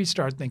then we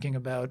start thinking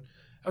about,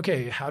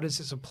 okay, how does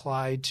this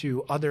apply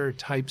to other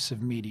types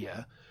of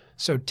media?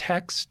 So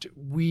text,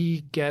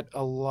 we get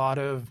a lot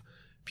of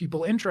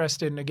people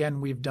interested. And again,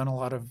 we've done a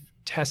lot of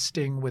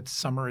testing with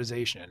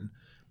summarization.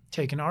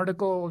 Take an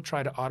article,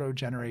 try to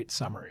auto-generate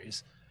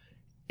summaries.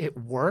 It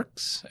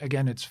works.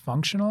 Again, it's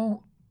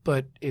functional,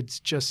 but it's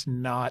just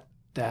not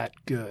that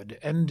good.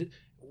 And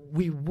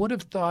we would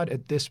have thought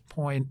at this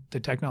point the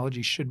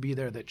technology should be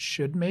there that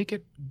should make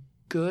it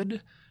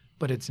good,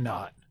 but it's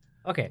not.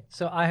 Okay,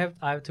 so I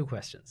have 2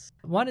 questions.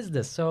 One is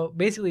this. So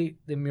basically,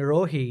 the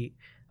Mirohi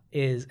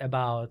is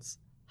about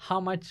how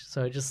much.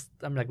 So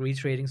I'm like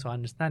reiterating so I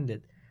understand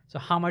it. So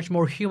how much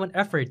more human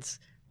efforts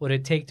would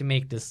it take to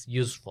make this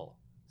useful?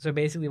 So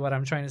basically, what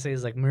I'm trying to say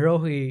is like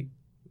Mirohi,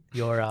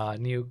 your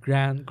new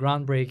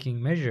groundbreaking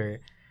measure.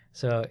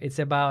 So it's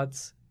about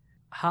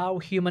how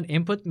human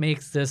input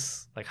makes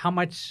this, like how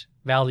much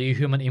value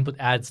human input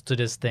adds to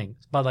this thing.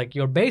 But like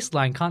your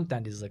baseline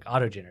content is like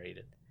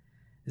auto-generated.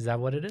 Is that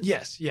what it is?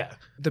 Yes, yeah.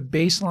 The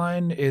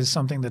baseline is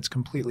something that's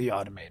completely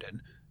automated.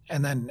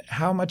 And then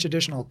how much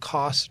additional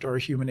cost or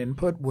human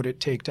input would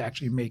it take to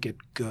actually make it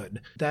good?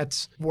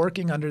 That's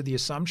working under the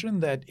assumption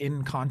that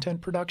in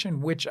content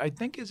production, which I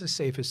think is a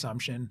safe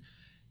assumption,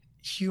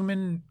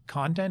 human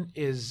content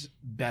is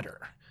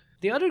better.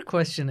 The other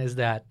question is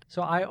that,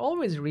 so I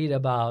always read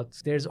about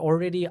there's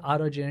already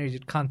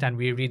auto-generated content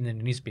we read in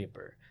the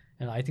newspaper.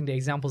 And I think the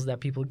examples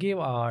that people give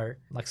are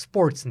like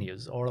sports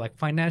news or like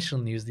financial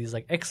news, these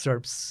like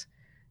excerpts,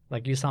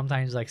 like you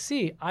sometimes like,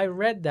 see, I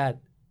read that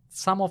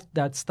some of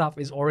that stuff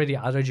is already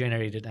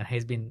auto-generated and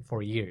has been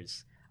for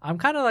years. I'm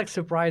kind of like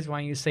surprised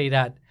when you say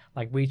that,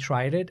 like we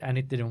tried it and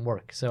it didn't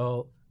work.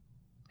 So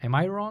am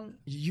I wrong?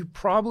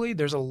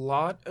 There's a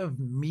lot of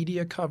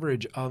media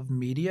coverage of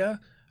media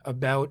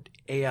about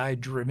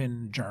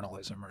AI-driven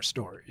journalism or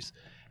stories.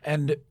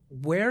 And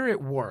where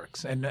it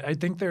works, and I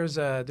think there's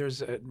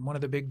one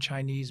of the big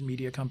Chinese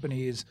media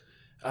companies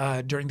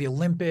during the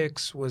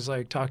Olympics was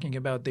like talking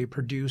about they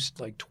produced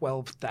like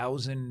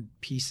 12,000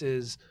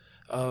 pieces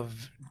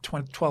of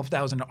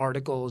 12,000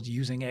 articles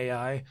using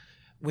AI.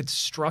 With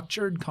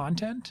structured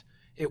content,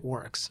 it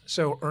works.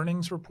 So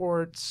earnings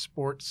reports,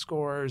 sports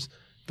scores,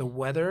 the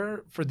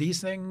weather, for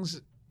these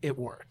things, it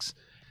works.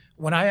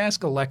 When I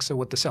ask Alexa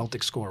what the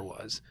Celtic score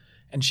was,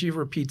 and she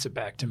repeats it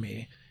back to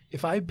me,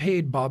 if I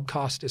paid Bob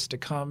Costas to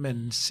come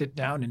and sit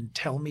down and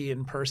tell me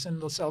in person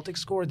the Celtic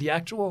score, the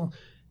actual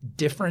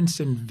difference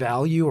in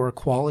value or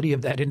quality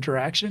of that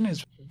interaction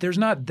is there's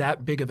not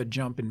that big of a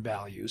jump in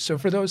value. So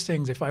for those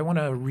things, if I want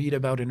to read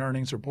about an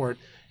earnings report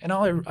and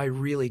all I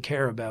really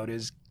care about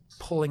is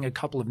pulling a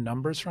couple of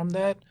numbers from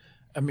that,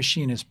 a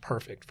machine is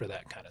perfect for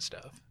that kind of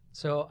stuff.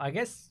 So I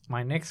guess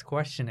my next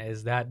question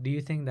is that, do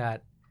you think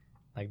that,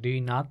 like, do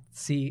you not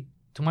see,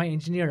 to my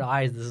engineer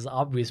eyes, this is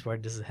obvious where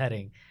this is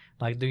heading.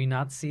 Like, do you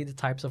not see the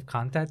types of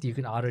content you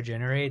can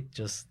auto-generate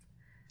just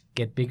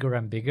get bigger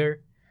and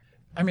bigger?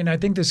 I mean, I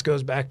think this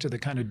goes back to the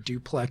kind of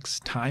duplex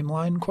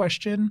timeline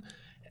question.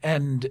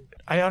 And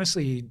I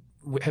honestly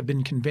have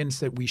been convinced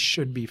that we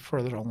should be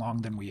further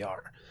along than we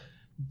are.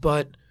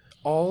 But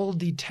all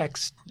the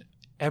text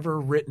ever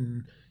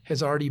written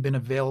has already been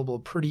available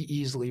pretty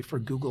easily for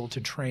Google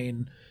to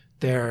train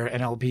their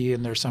NLP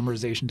and their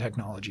summarization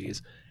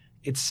technologies.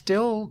 It's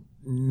still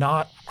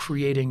not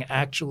creating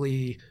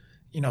actually,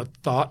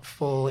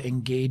 thoughtful,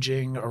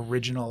 engaging,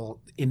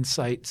 original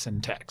insights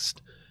and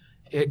text.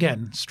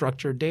 Again,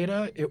 structured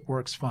data, it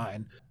works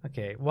fine.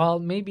 Okay, well,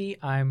 maybe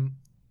I'm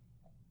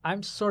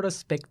sort of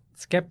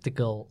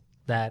skeptical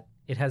that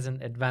it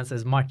hasn't advanced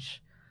as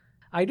much.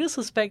 I do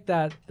suspect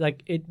that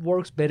like it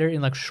works better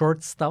in like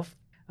short stuff.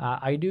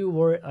 I do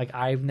work like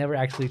I've never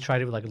actually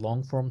tried it with like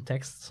long form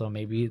text, so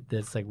maybe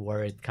that's like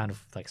where it kind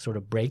of like sort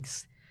of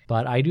breaks.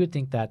 But I do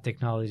think that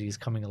technology is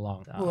coming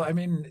along. Well, I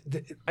mean,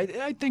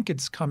 I think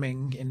it's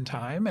coming in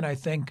time, and I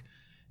think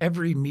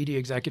every media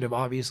executive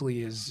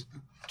obviously is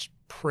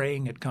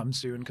praying it comes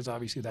soon because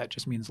obviously that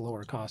just means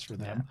lower cost for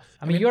them. Yeah.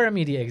 I mean, you're a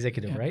media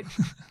executive, right?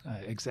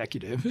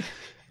 Executive,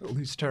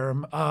 loose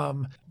term.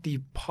 The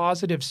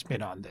positive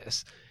spin on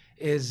this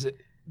is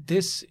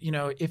this,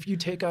 if you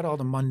take out all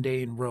the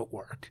mundane rote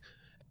work,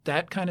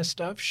 that kind of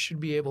stuff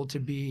should be able to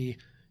be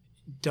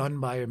done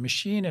by a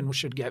machine and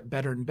should get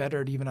better and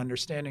better at even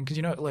understanding.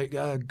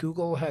 Because,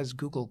 Google has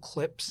Google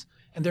Clips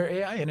and their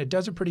AI, and it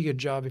does a pretty good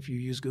job if you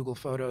use Google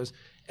Photos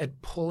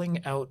at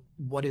pulling out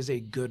what is a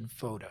good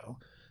photo.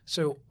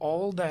 So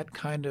all that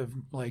kind of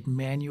like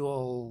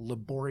manual,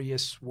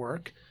 laborious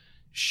work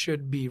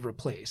should be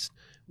replaced,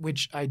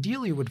 which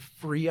ideally would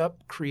free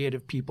up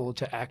creative people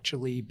to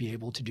actually be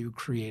able to do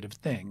creative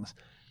things.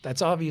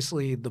 That's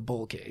obviously the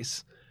bull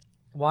case.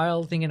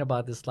 While thinking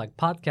about this like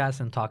podcast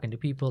and talking to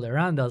people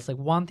around us, like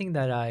one thing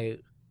that I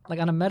like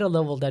on a meta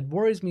level that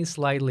worries me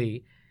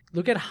slightly,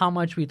 look at how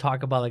much we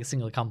talk about like a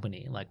single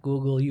company, like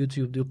Google,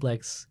 YouTube,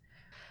 Duplex.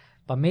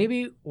 But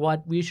maybe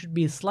what we should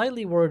be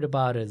slightly worried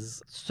about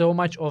is so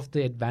much of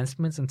the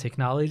advancements in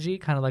technology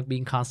kind of like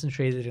being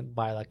concentrated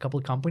by like a couple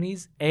of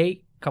companies,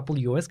 A, couple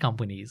US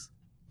companies,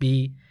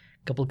 B,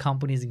 couple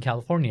companies in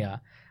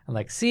California, and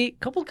like C,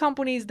 couple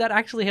companies that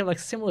actually have like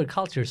similar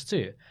cultures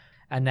too.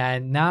 And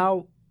then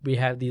now we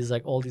have these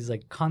like all these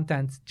like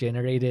content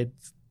generated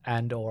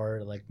and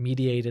or like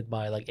mediated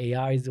by like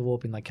AIs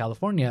developed in like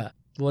California.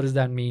 What does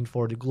that mean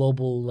for the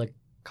global like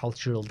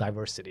cultural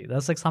diversity?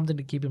 That's like something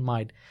to keep in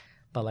mind.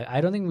 But like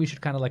I don't think we should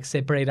kind of like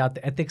separate out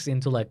the ethics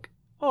into like,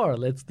 or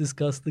let's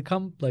discuss the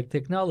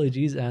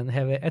technologies and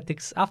have an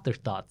ethics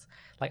afterthought.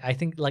 Like I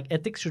think like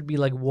ethics should be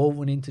like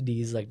woven into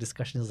these like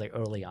discussions like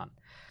early on.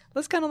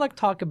 Let's kind of like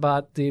talk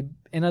about the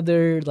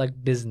another like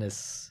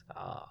business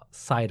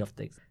side of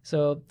things.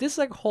 So this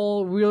like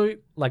whole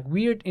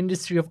weird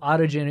industry of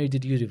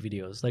auto-generated YouTube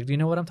videos. Like, do you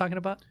know what I'm talking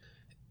about?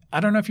 I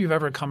don't know if you've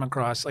ever come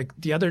across, like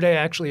the other day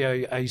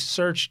actually I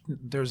searched,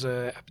 there's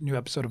a new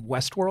episode of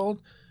Westworld.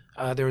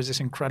 There was this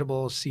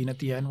incredible scene at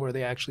the end where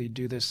they actually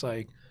do this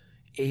like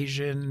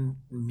Asian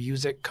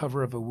music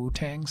cover of a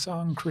Wu-Tang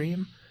song,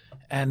 Cream.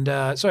 And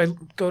so I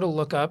go to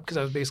look up because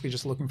I was basically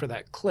just looking for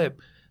that clip.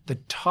 The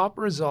top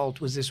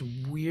result was this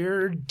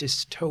weird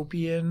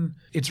dystopian.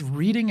 It's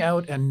reading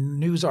out a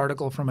news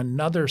article from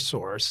another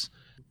source.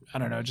 I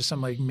don't know, just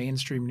some like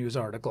mainstream news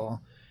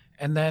article.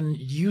 And then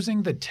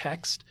using the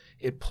text,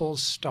 it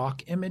pulls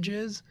stock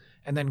images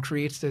and then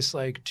creates this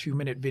like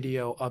 2-minute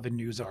video of a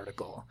news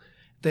article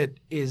that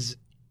is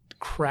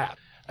crap.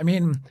 I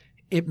mean,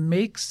 it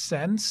makes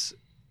sense.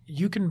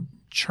 You can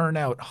churn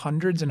out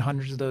hundreds and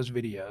hundreds of those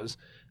videos.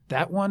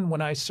 That one,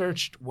 when I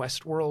searched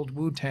Westworld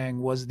Wu-Tang,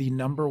 was the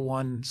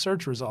 #1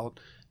 search result.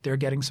 They're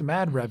getting some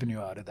ad revenue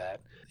out of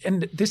that.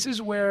 And this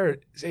is where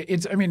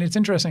it's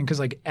interesting because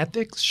like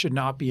ethics should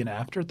not be an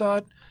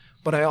afterthought.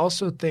 But I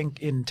also think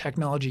in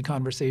technology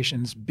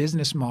conversations,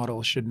 business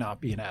model should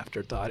not be an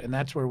afterthought. And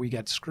that's where we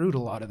get screwed a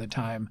lot of the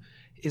time,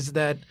 is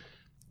that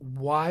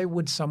why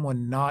would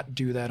someone not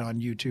do that on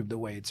YouTube the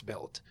way it's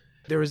built?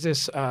 There was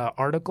this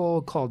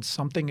article called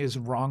Something is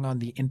Wrong on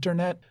the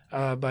Internet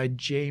by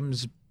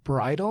James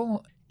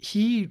Bridle.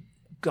 He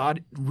got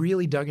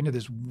really dug into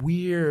this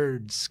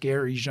weird,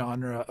 scary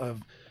genre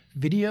of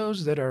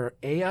videos that are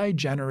AI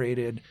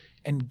generated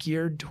and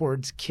geared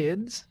towards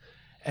kids.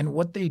 And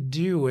what they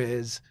do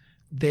is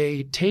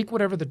they take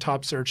whatever the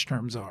top search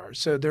terms are.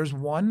 So there's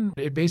one,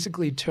 it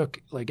basically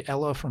took like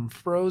Ella from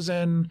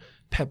Frozen,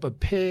 Peppa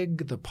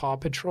Pig, the Paw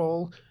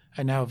Patrol.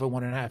 I now have a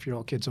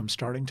 1.5-year-old kid, so I'm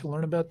starting to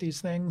learn about these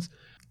things.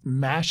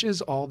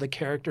 Mashes all the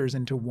characters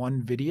into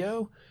one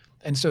video.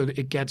 And so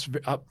it gets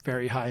up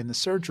very high in the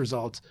search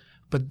results,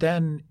 but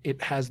then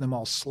it has them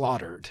all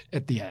slaughtered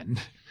at the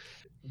end.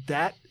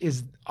 That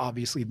is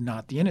obviously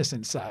not the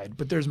innocent side,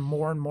 but there's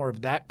more and more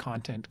of that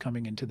content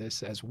coming into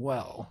this as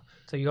well.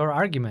 So your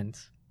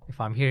argument, if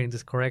I'm hearing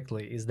this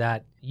correctly, is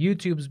that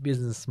YouTube's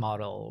business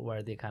model,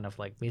 where they kind of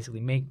like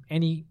basically make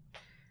any,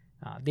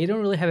 they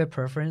don't really have a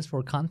preference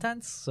for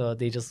content, so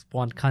they just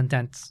want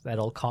content at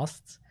all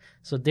costs.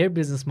 So their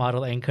business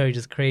model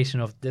encourages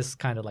creation of this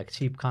kind of like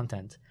cheap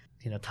content.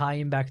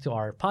 Tying back to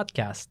our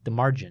podcast, The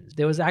Margins.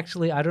 There was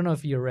actually, I don't know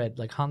if you read,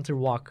 like Hunter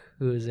Walk,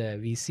 who is a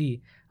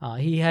VC.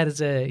 He had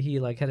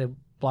a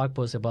blog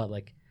post about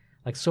like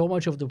so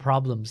much of the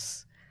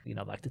problems,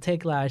 like the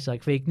techlash,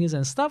 like fake news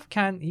and stuff,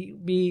 can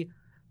be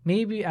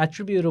maybe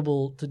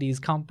attributable to these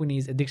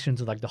companies' addiction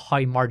to like the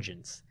high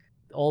margins.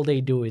 All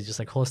they do is just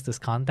like host this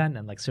content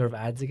and like serve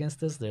ads against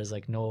this. There's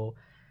like no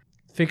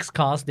fixed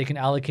cost they can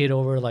allocate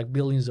over like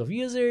billions of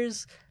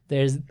users.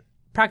 There's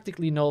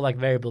practically no like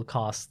variable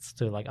costs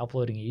to like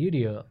uploading a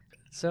video.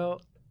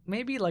 So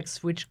maybe like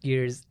switch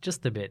gears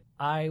just a bit.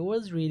 I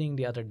was reading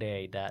the other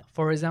day that,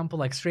 for example,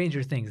 like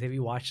Stranger Things. Have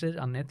you watched it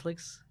on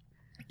Netflix?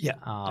 Yeah.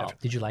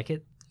 Did you like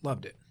it?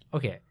 Loved it.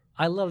 Okay.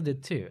 I loved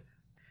it too.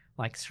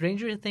 Like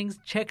Stranger Things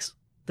checks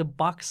the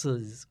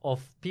boxes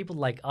of people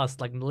like us,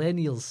 like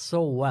millennials,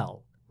 so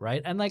well,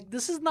 right? And like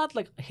this is not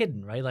like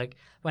hidden, right? Like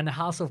when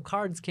House of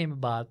Cards came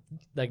about,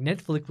 like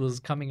Netflix was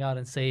coming out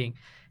and saying,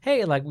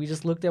 hey, like we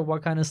just looked at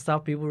what kind of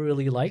stuff people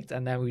really liked,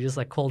 and then we just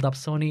like called up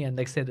Sony and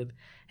they said that,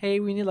 hey,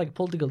 we need like a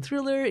political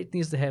thriller. It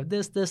needs to have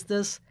this.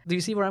 Do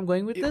you see where I'm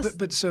going with this?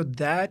 But so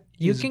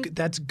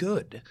that's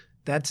good.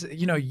 That's,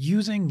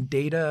 using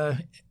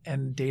data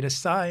and data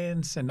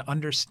science and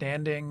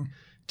understanding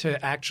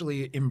to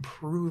actually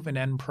improve an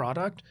end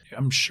product.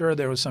 I'm sure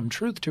there was some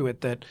truth to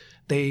it that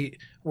they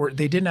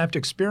didn't have to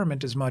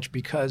experiment as much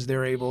because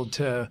they're able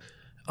to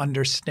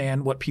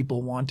understand what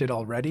people wanted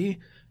already.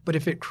 But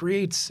if it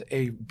creates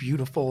a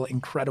beautiful,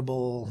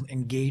 incredible,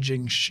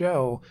 engaging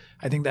show,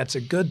 I think that's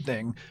a good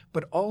thing.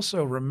 But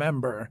also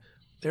remember,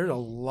 there's a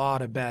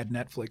lot of bad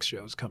Netflix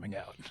shows coming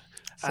out.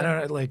 So, I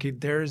don't know, like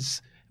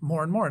there's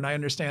more and more. And I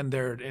understand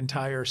their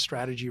entire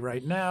strategy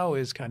right now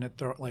is kind of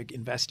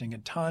investing a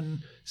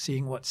ton,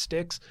 seeing what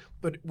sticks,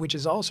 but which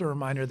is also a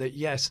reminder that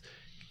yes,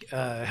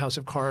 House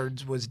of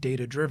Cards was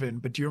data driven.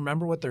 But do you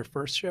remember what their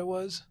first show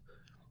was?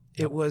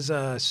 It was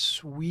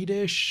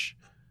Swedish.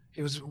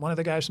 It was one of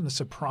the guys from The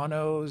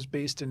Sopranos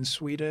based in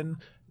Sweden.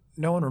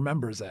 No one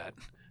remembers that.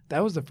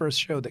 That was the first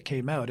show that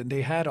came out, and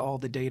they had all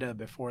the data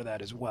before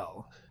that as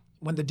well.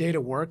 When the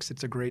data works,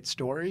 it's a great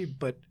story,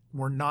 but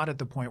we're not at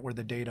the point where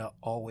the data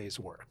always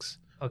works.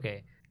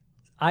 Okay.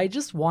 I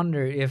just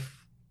wonder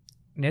if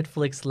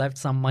Netflix left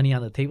some money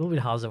on the table with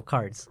House of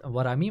Cards.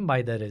 What I mean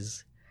by that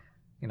is,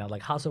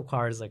 like House of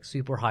Cards, like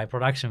super high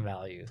production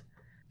value.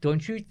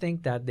 Don't you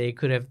think that they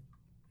could have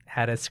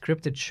had a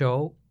scripted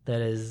show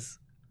that is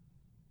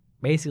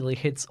basically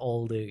hits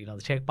all the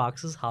the check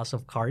boxes House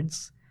of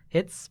Cards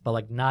hits, but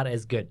like not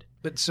as good?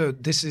 But so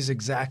this is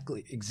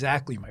exactly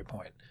my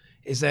point,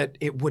 is that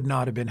it would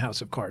not have been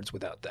House of Cards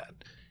without that.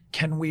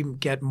 Can we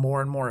get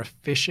more and more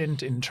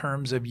efficient in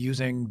terms of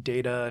using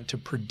data to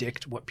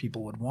predict what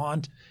people would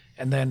want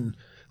and then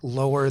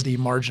lower the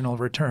marginal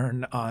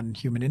return on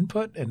human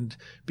input and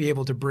be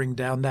able to bring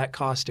down that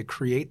cost to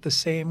create the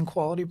same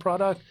quality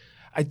product?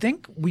 I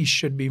think we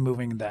should be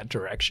moving in that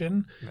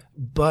direction. Yeah.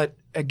 But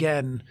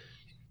again,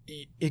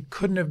 it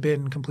couldn't have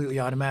been completely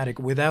automatic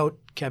without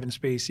Kevin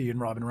Spacey and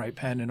Robin Wright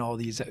Penn and all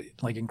these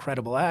like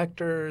incredible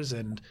actors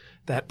and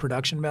that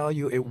production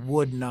value. It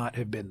would not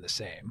have been the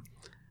same.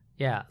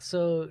 Yeah,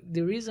 so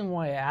the reason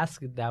why I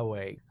ask it that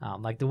way,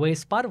 like the way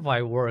Spotify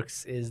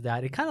works is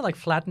that it kind of like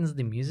flattens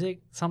the music.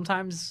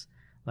 Sometimes,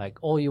 like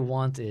all you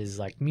want is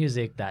like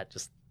music that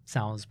just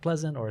sounds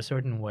pleasant or a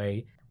certain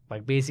way.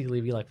 Like basically,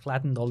 if you like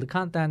flattened all the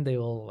content, they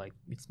will like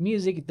it's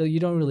music. Though you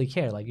don't really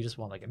care. Like you just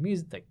want like a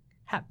music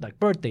like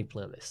birthday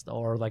playlist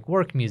or like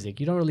work music.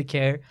 You don't really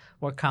care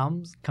what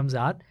comes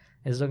out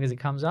as long as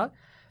it comes out.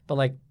 But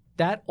like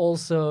that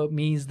also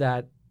means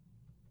that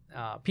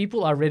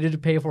people are ready to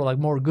pay for like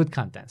more good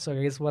content. So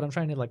I guess what I'm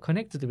trying to like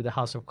connect it with the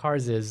House of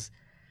Cards is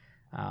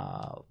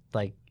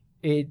like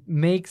it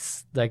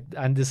makes like,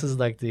 and this is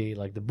like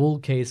the bull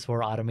case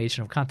for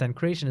automation of content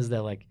creation is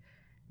that like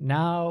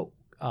now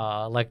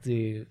like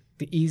the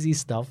easy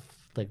stuff,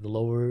 like the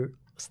lower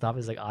stuff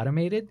is like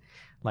automated,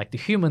 like the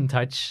human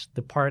touch,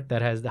 the part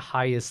that has the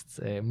highest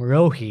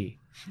Murohi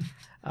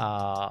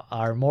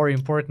are more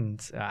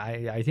important.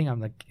 I think I'm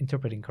like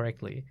interpreting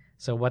correctly.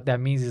 So what that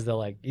means is that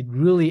like it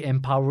really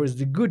empowers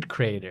the good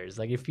creators.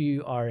 Like if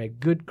you are a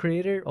good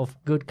creator of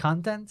good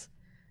content,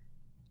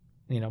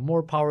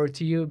 more power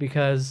to you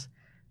because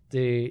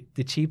the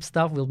cheap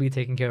stuff will be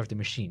taking care of the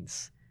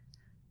machines.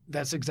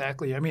 That's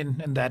exactly. I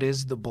mean, and that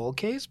is the bull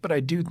case, but I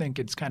do think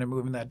it's kind of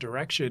moving that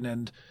direction.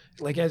 And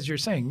like as you're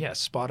saying,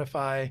 yes,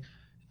 Spotify,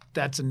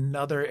 that's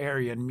another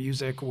area in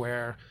music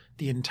where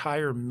the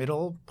entire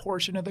middle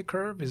portion of the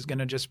curve is going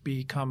to just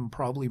become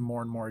probably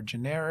more and more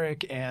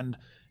generic. And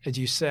as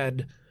you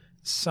said,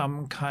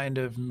 some kind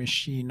of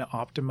machine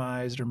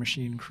optimized or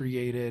machine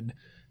created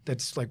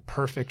that's like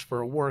perfect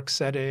for a work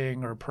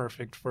setting or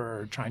perfect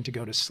for trying to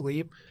go to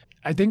sleep.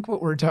 I think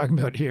what we're talking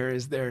about here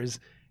is there's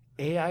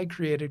AI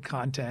created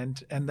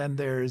content and then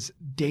there's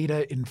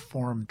data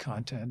informed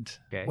content.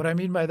 Okay. What I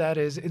mean by that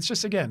is it's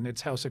just, again,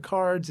 it's House of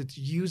Cards. It's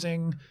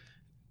using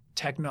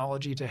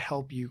technology to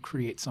help you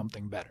create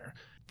something better.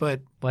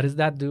 But what does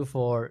that do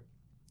for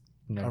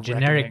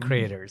generic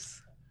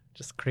creators?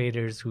 Just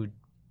creators who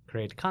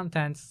create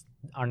contents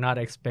are not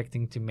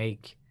expecting to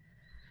make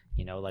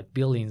like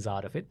billions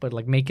out of it, but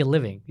like make a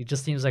living. It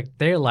just seems like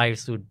their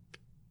lives would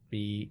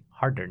be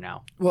harder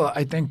now. Well,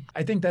 I think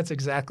that's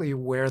exactly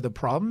where the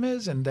problem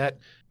is, and that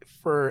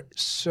for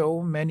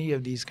so many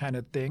of these kind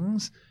of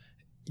things,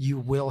 you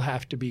will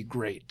have to be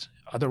great.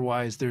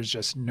 Otherwise, there's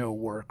just no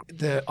work.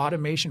 The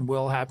automation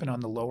will happen on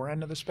the lower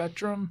end of the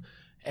spectrum,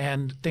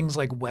 and things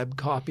like web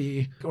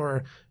copy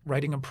or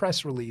writing a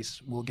press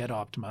release will get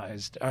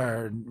optimized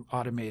or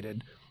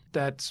automated.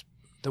 That's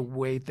the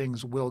way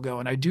things will go.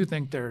 And I do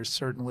think there are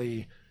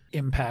certainly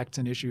impacts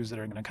and issues that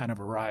are going to kind of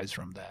arise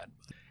from that.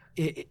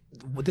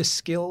 The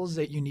skills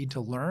that you need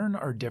to learn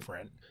are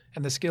different.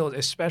 And the skills,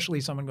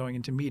 especially someone going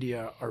into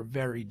media, are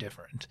very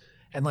different.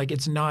 And like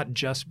it's not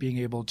just being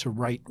able to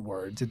write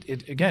words.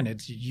 Again,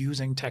 it's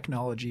using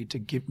technology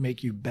to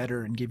make you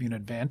better and give you an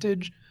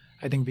advantage,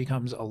 I think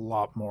becomes a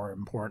lot more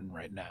important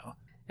right now.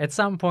 At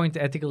some point,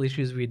 the ethical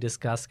issues we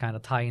discussed kind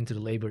of tie into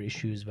the labor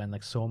issues when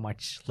like so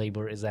much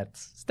labor is at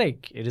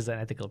stake. It is an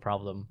ethical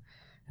problem.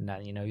 And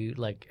that, you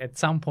like at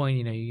some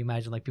point, you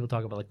imagine like people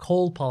talk about like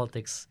coal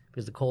politics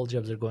because the coal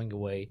jobs are going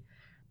away.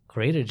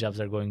 Creator jobs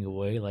are going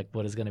away. Like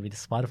what is going to be the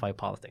Spotify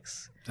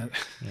politics?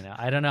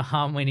 I don't know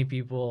how many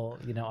people,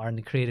 are in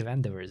the creative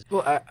endeavors.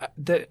 Well,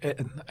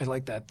 I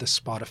like that, the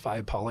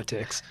Spotify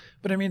politics.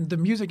 But I mean, the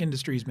music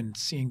industry has been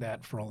seeing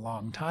that for a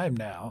long time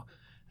now.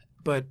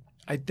 But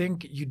I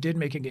think you did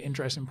make an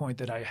interesting point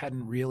that I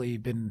hadn't really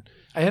been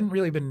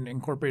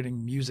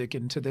incorporating music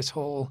into this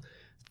whole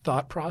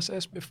thought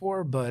process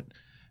before. But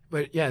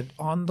yeah,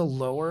 on the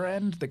lower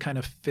end, the kind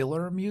of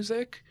filler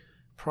music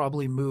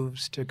probably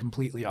moves to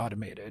completely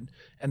automated.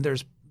 And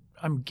there's,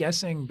 I'm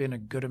guessing, been a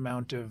good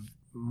amount of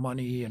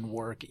money and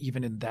work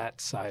even in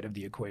that side of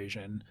the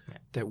equation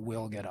that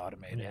will get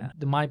automated. Yeah.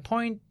 My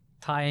point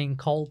tying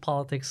coal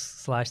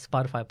politics /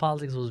 Spotify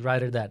politics was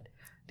rather that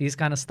these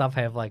kind of stuff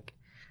have like,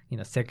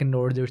 second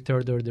order,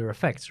 third order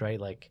effects, right?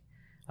 Like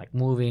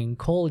moving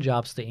coal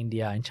jobs to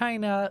India and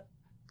China,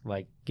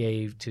 like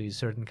gave to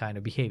certain kind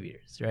of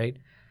behaviors, right?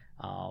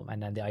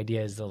 And then the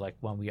idea is that like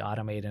when we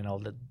automate and all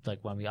that, like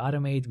when we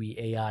automate, we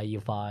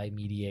AIify,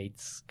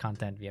 mediates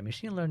content via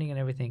machine learning and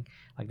everything.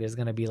 Like there's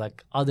going to be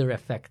like other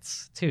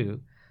effects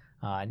too.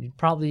 And it'd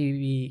probably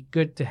be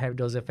good to have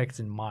those effects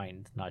in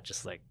mind, not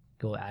just like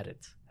go at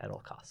it at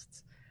all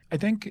costs. I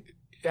think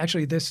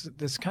actually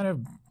this kind of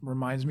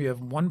reminds me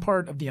of one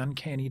part of the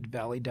Uncanny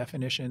Valley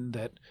definition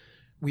that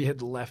we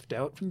had left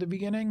out from the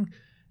beginning.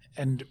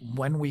 And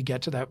when we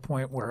get to that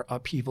point where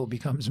upheaval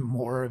becomes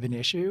more of an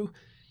issue,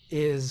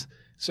 is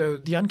so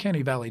the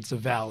Uncanny Valley, it's a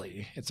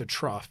valley, it's a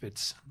trough,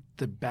 it's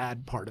the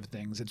bad part of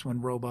things. It's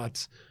when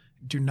robots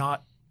do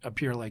not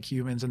appear like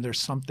humans and there's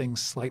something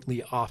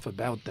slightly off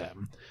about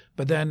them.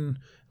 But then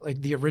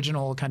like the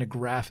original kind of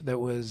graph that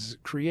was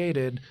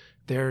created,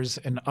 there's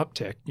an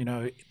uptick.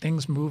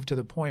 Things move to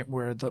the point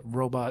where the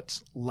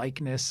robot's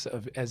likeness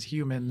of as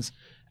humans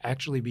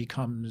actually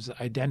becomes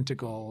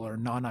identical or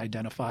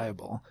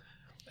non-identifiable.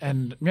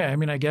 And yeah, I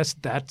mean, I guess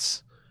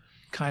that's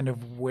kind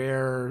of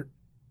where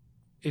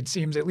it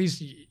seems, at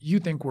least you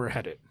think we're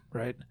headed,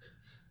 right?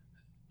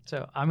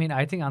 So, I mean,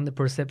 I think on the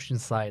perception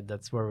side,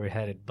 that's where we're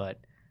headed. But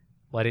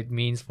what it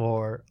means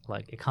for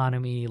like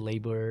economy,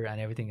 labor, and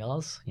everything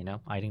else,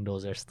 I think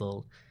those are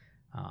still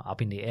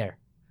up in the air.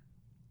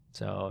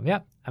 So, yeah,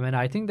 I mean,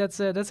 I think that's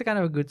a kind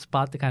of a good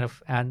spot to kind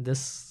of end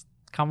this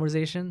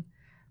conversation.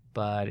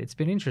 But it's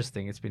been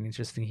interesting. It's been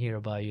interesting to hear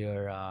about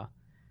your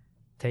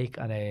take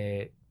on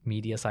a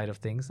media side of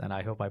things, and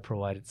I hope I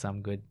provided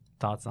some good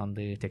thoughts on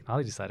the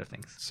technology side of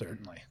things.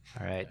 Certainly.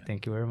 All right.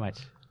 Thank you very much.